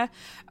California.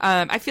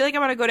 I feel like I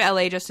want to go to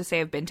LA just to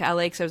say I've been to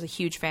LA because I was a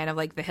huge fan of,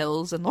 like, The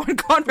Hills and Lauren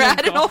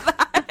Conrad and all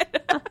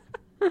that.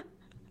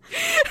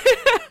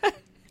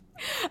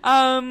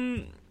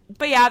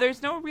 But yeah,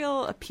 there's no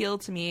real appeal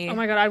to me. Oh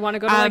my god, I'd want to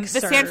go to, like,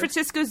 the San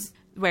Francisco's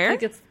where?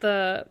 Like,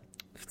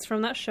 it's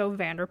from that show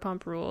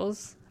Vanderpump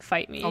Rules.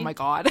 Fight Me. Oh my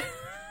god.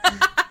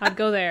 I'd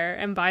go there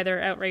and buy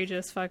their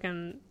outrageous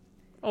fucking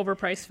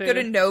overpriced food. Go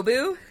to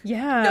Nobu?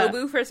 Yeah.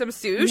 Nobu for some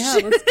sushi? Yeah,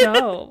 let's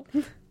go.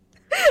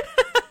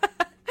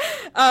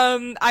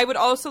 I would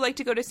also like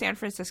to go to San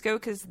Francisco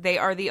because they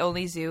are the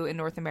only zoo in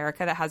North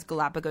America that has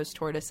Galapagos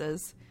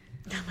tortoises.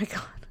 Oh my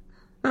god.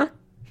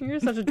 You're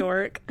such a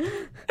dork.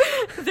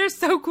 They're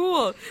so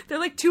cool. They're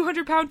like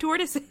 200-pound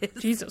tortoises.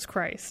 Jesus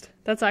Christ.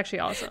 That's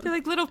actually awesome. They're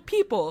like little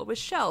people with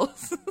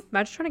shells.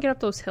 Imagine trying to get up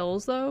those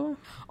hills, though.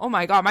 Oh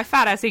my god, my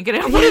fat ass ain't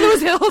getting up one of those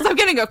hills. I'm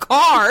getting a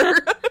car.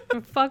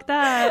 Fuck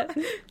that.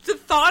 The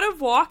thought of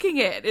walking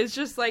it is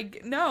just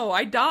like, no,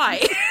 I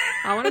die.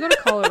 I want to go to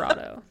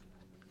Colorado.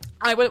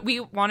 We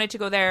wanted to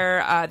go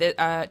there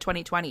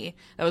 2020.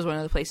 That was one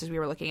of the places we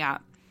were looking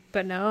at.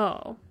 But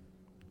no.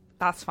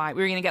 That's fine.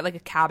 We were going to get, like, a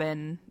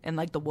cabin in,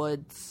 like, the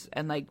woods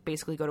and, like,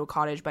 basically go to a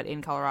cottage, but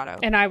in Colorado.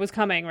 And I was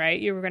coming,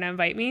 right? You were going to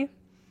invite me?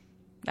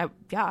 Yeah,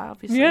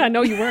 obviously. Yeah,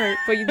 no, you weren't.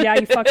 But yeah,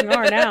 you fucking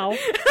are now.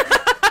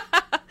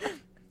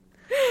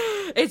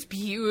 It's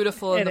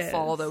beautiful in the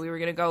fall, is. though. We were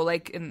going to go,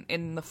 like,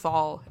 in the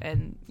fall.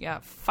 And, yeah,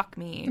 fuck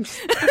me.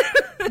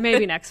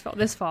 Maybe next fall.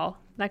 This fall.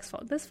 Next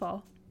fall. This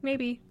fall.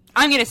 Maybe.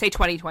 I'm going to say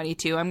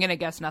 2022. I'm going to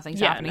guess nothing's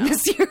happening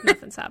this year.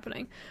 Nothing's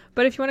happening.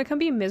 But if you want to come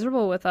be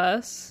miserable with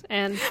us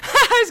and...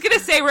 I was going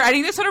to say, we're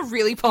ending this on a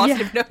really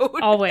positive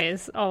note.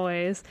 Always.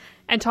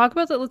 And let's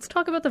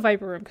talk about the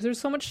Viper Room, because there's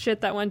so much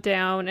shit that went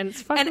down, and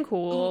it's fucking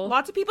cool.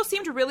 Lots of people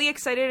seemed really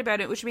excited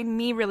about it, which made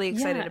me really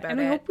excited about it. And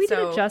I hope we did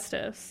it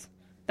justice.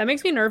 That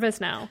makes me nervous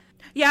now.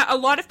 Yeah, a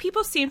lot of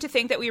people seem to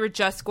think that we were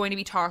just going to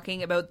be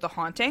talking about the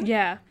haunting.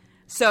 Yeah.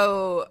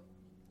 So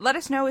let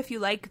us know if you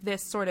like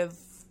this sort of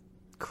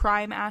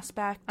crime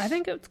aspect. I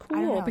think it's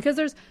cool because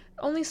there's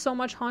only so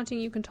much haunting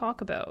you can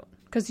talk about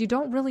because you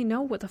don't really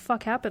know what the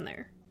fuck happened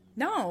there.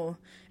 No.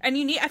 And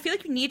I feel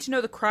like you need to know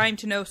the crime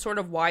to know sort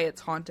of why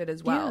it's haunted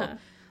as well. Yeah.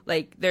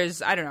 Like,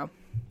 I don't know.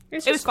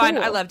 It was fun.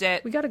 I loved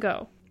it. We gotta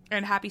go.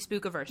 And happy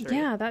Spookiversary.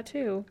 Yeah, that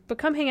too. But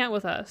come hang out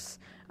with us.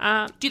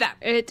 Do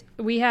that.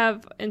 We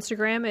have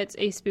Instagram. It's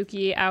a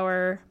Spooky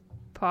Hour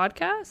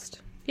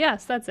podcast.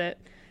 Yes, that's it.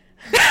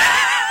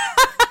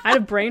 I had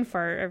a brain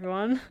fart,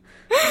 everyone.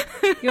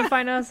 You can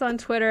find us on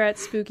Twitter at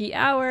Spooky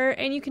Hour,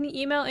 and you can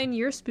email in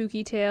your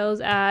spooky tales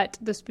at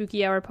the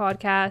Spooky Hour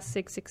Podcast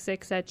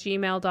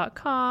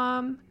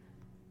 666@gmail.com.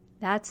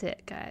 That's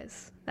it,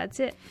 guys. That's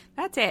it.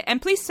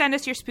 And please send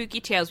us your spooky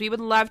tales. We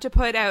would love to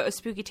put out a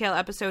spooky tale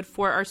episode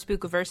for our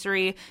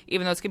Spookiversary,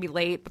 even though it's going to be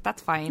late, but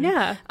that's fine.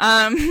 Yeah.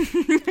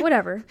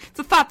 Whatever. It's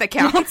a thought that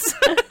counts.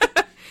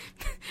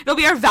 It'll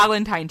be our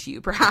Valentine to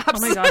you, perhaps.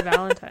 Oh my god,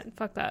 Valentine.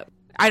 Fuck that.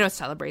 I don't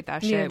celebrate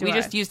that shit. We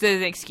just used it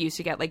as an excuse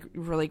to get, like,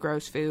 really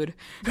gross food.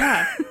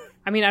 Yeah.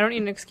 I mean, I don't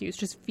need an excuse.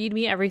 Just feed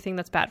me everything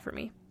that's bad for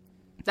me.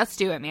 Let's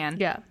do it, man.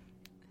 Yeah.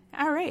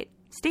 All right.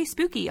 Stay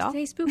spooky, y'all.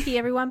 Stay spooky,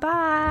 everyone.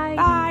 Bye.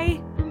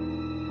 Bye.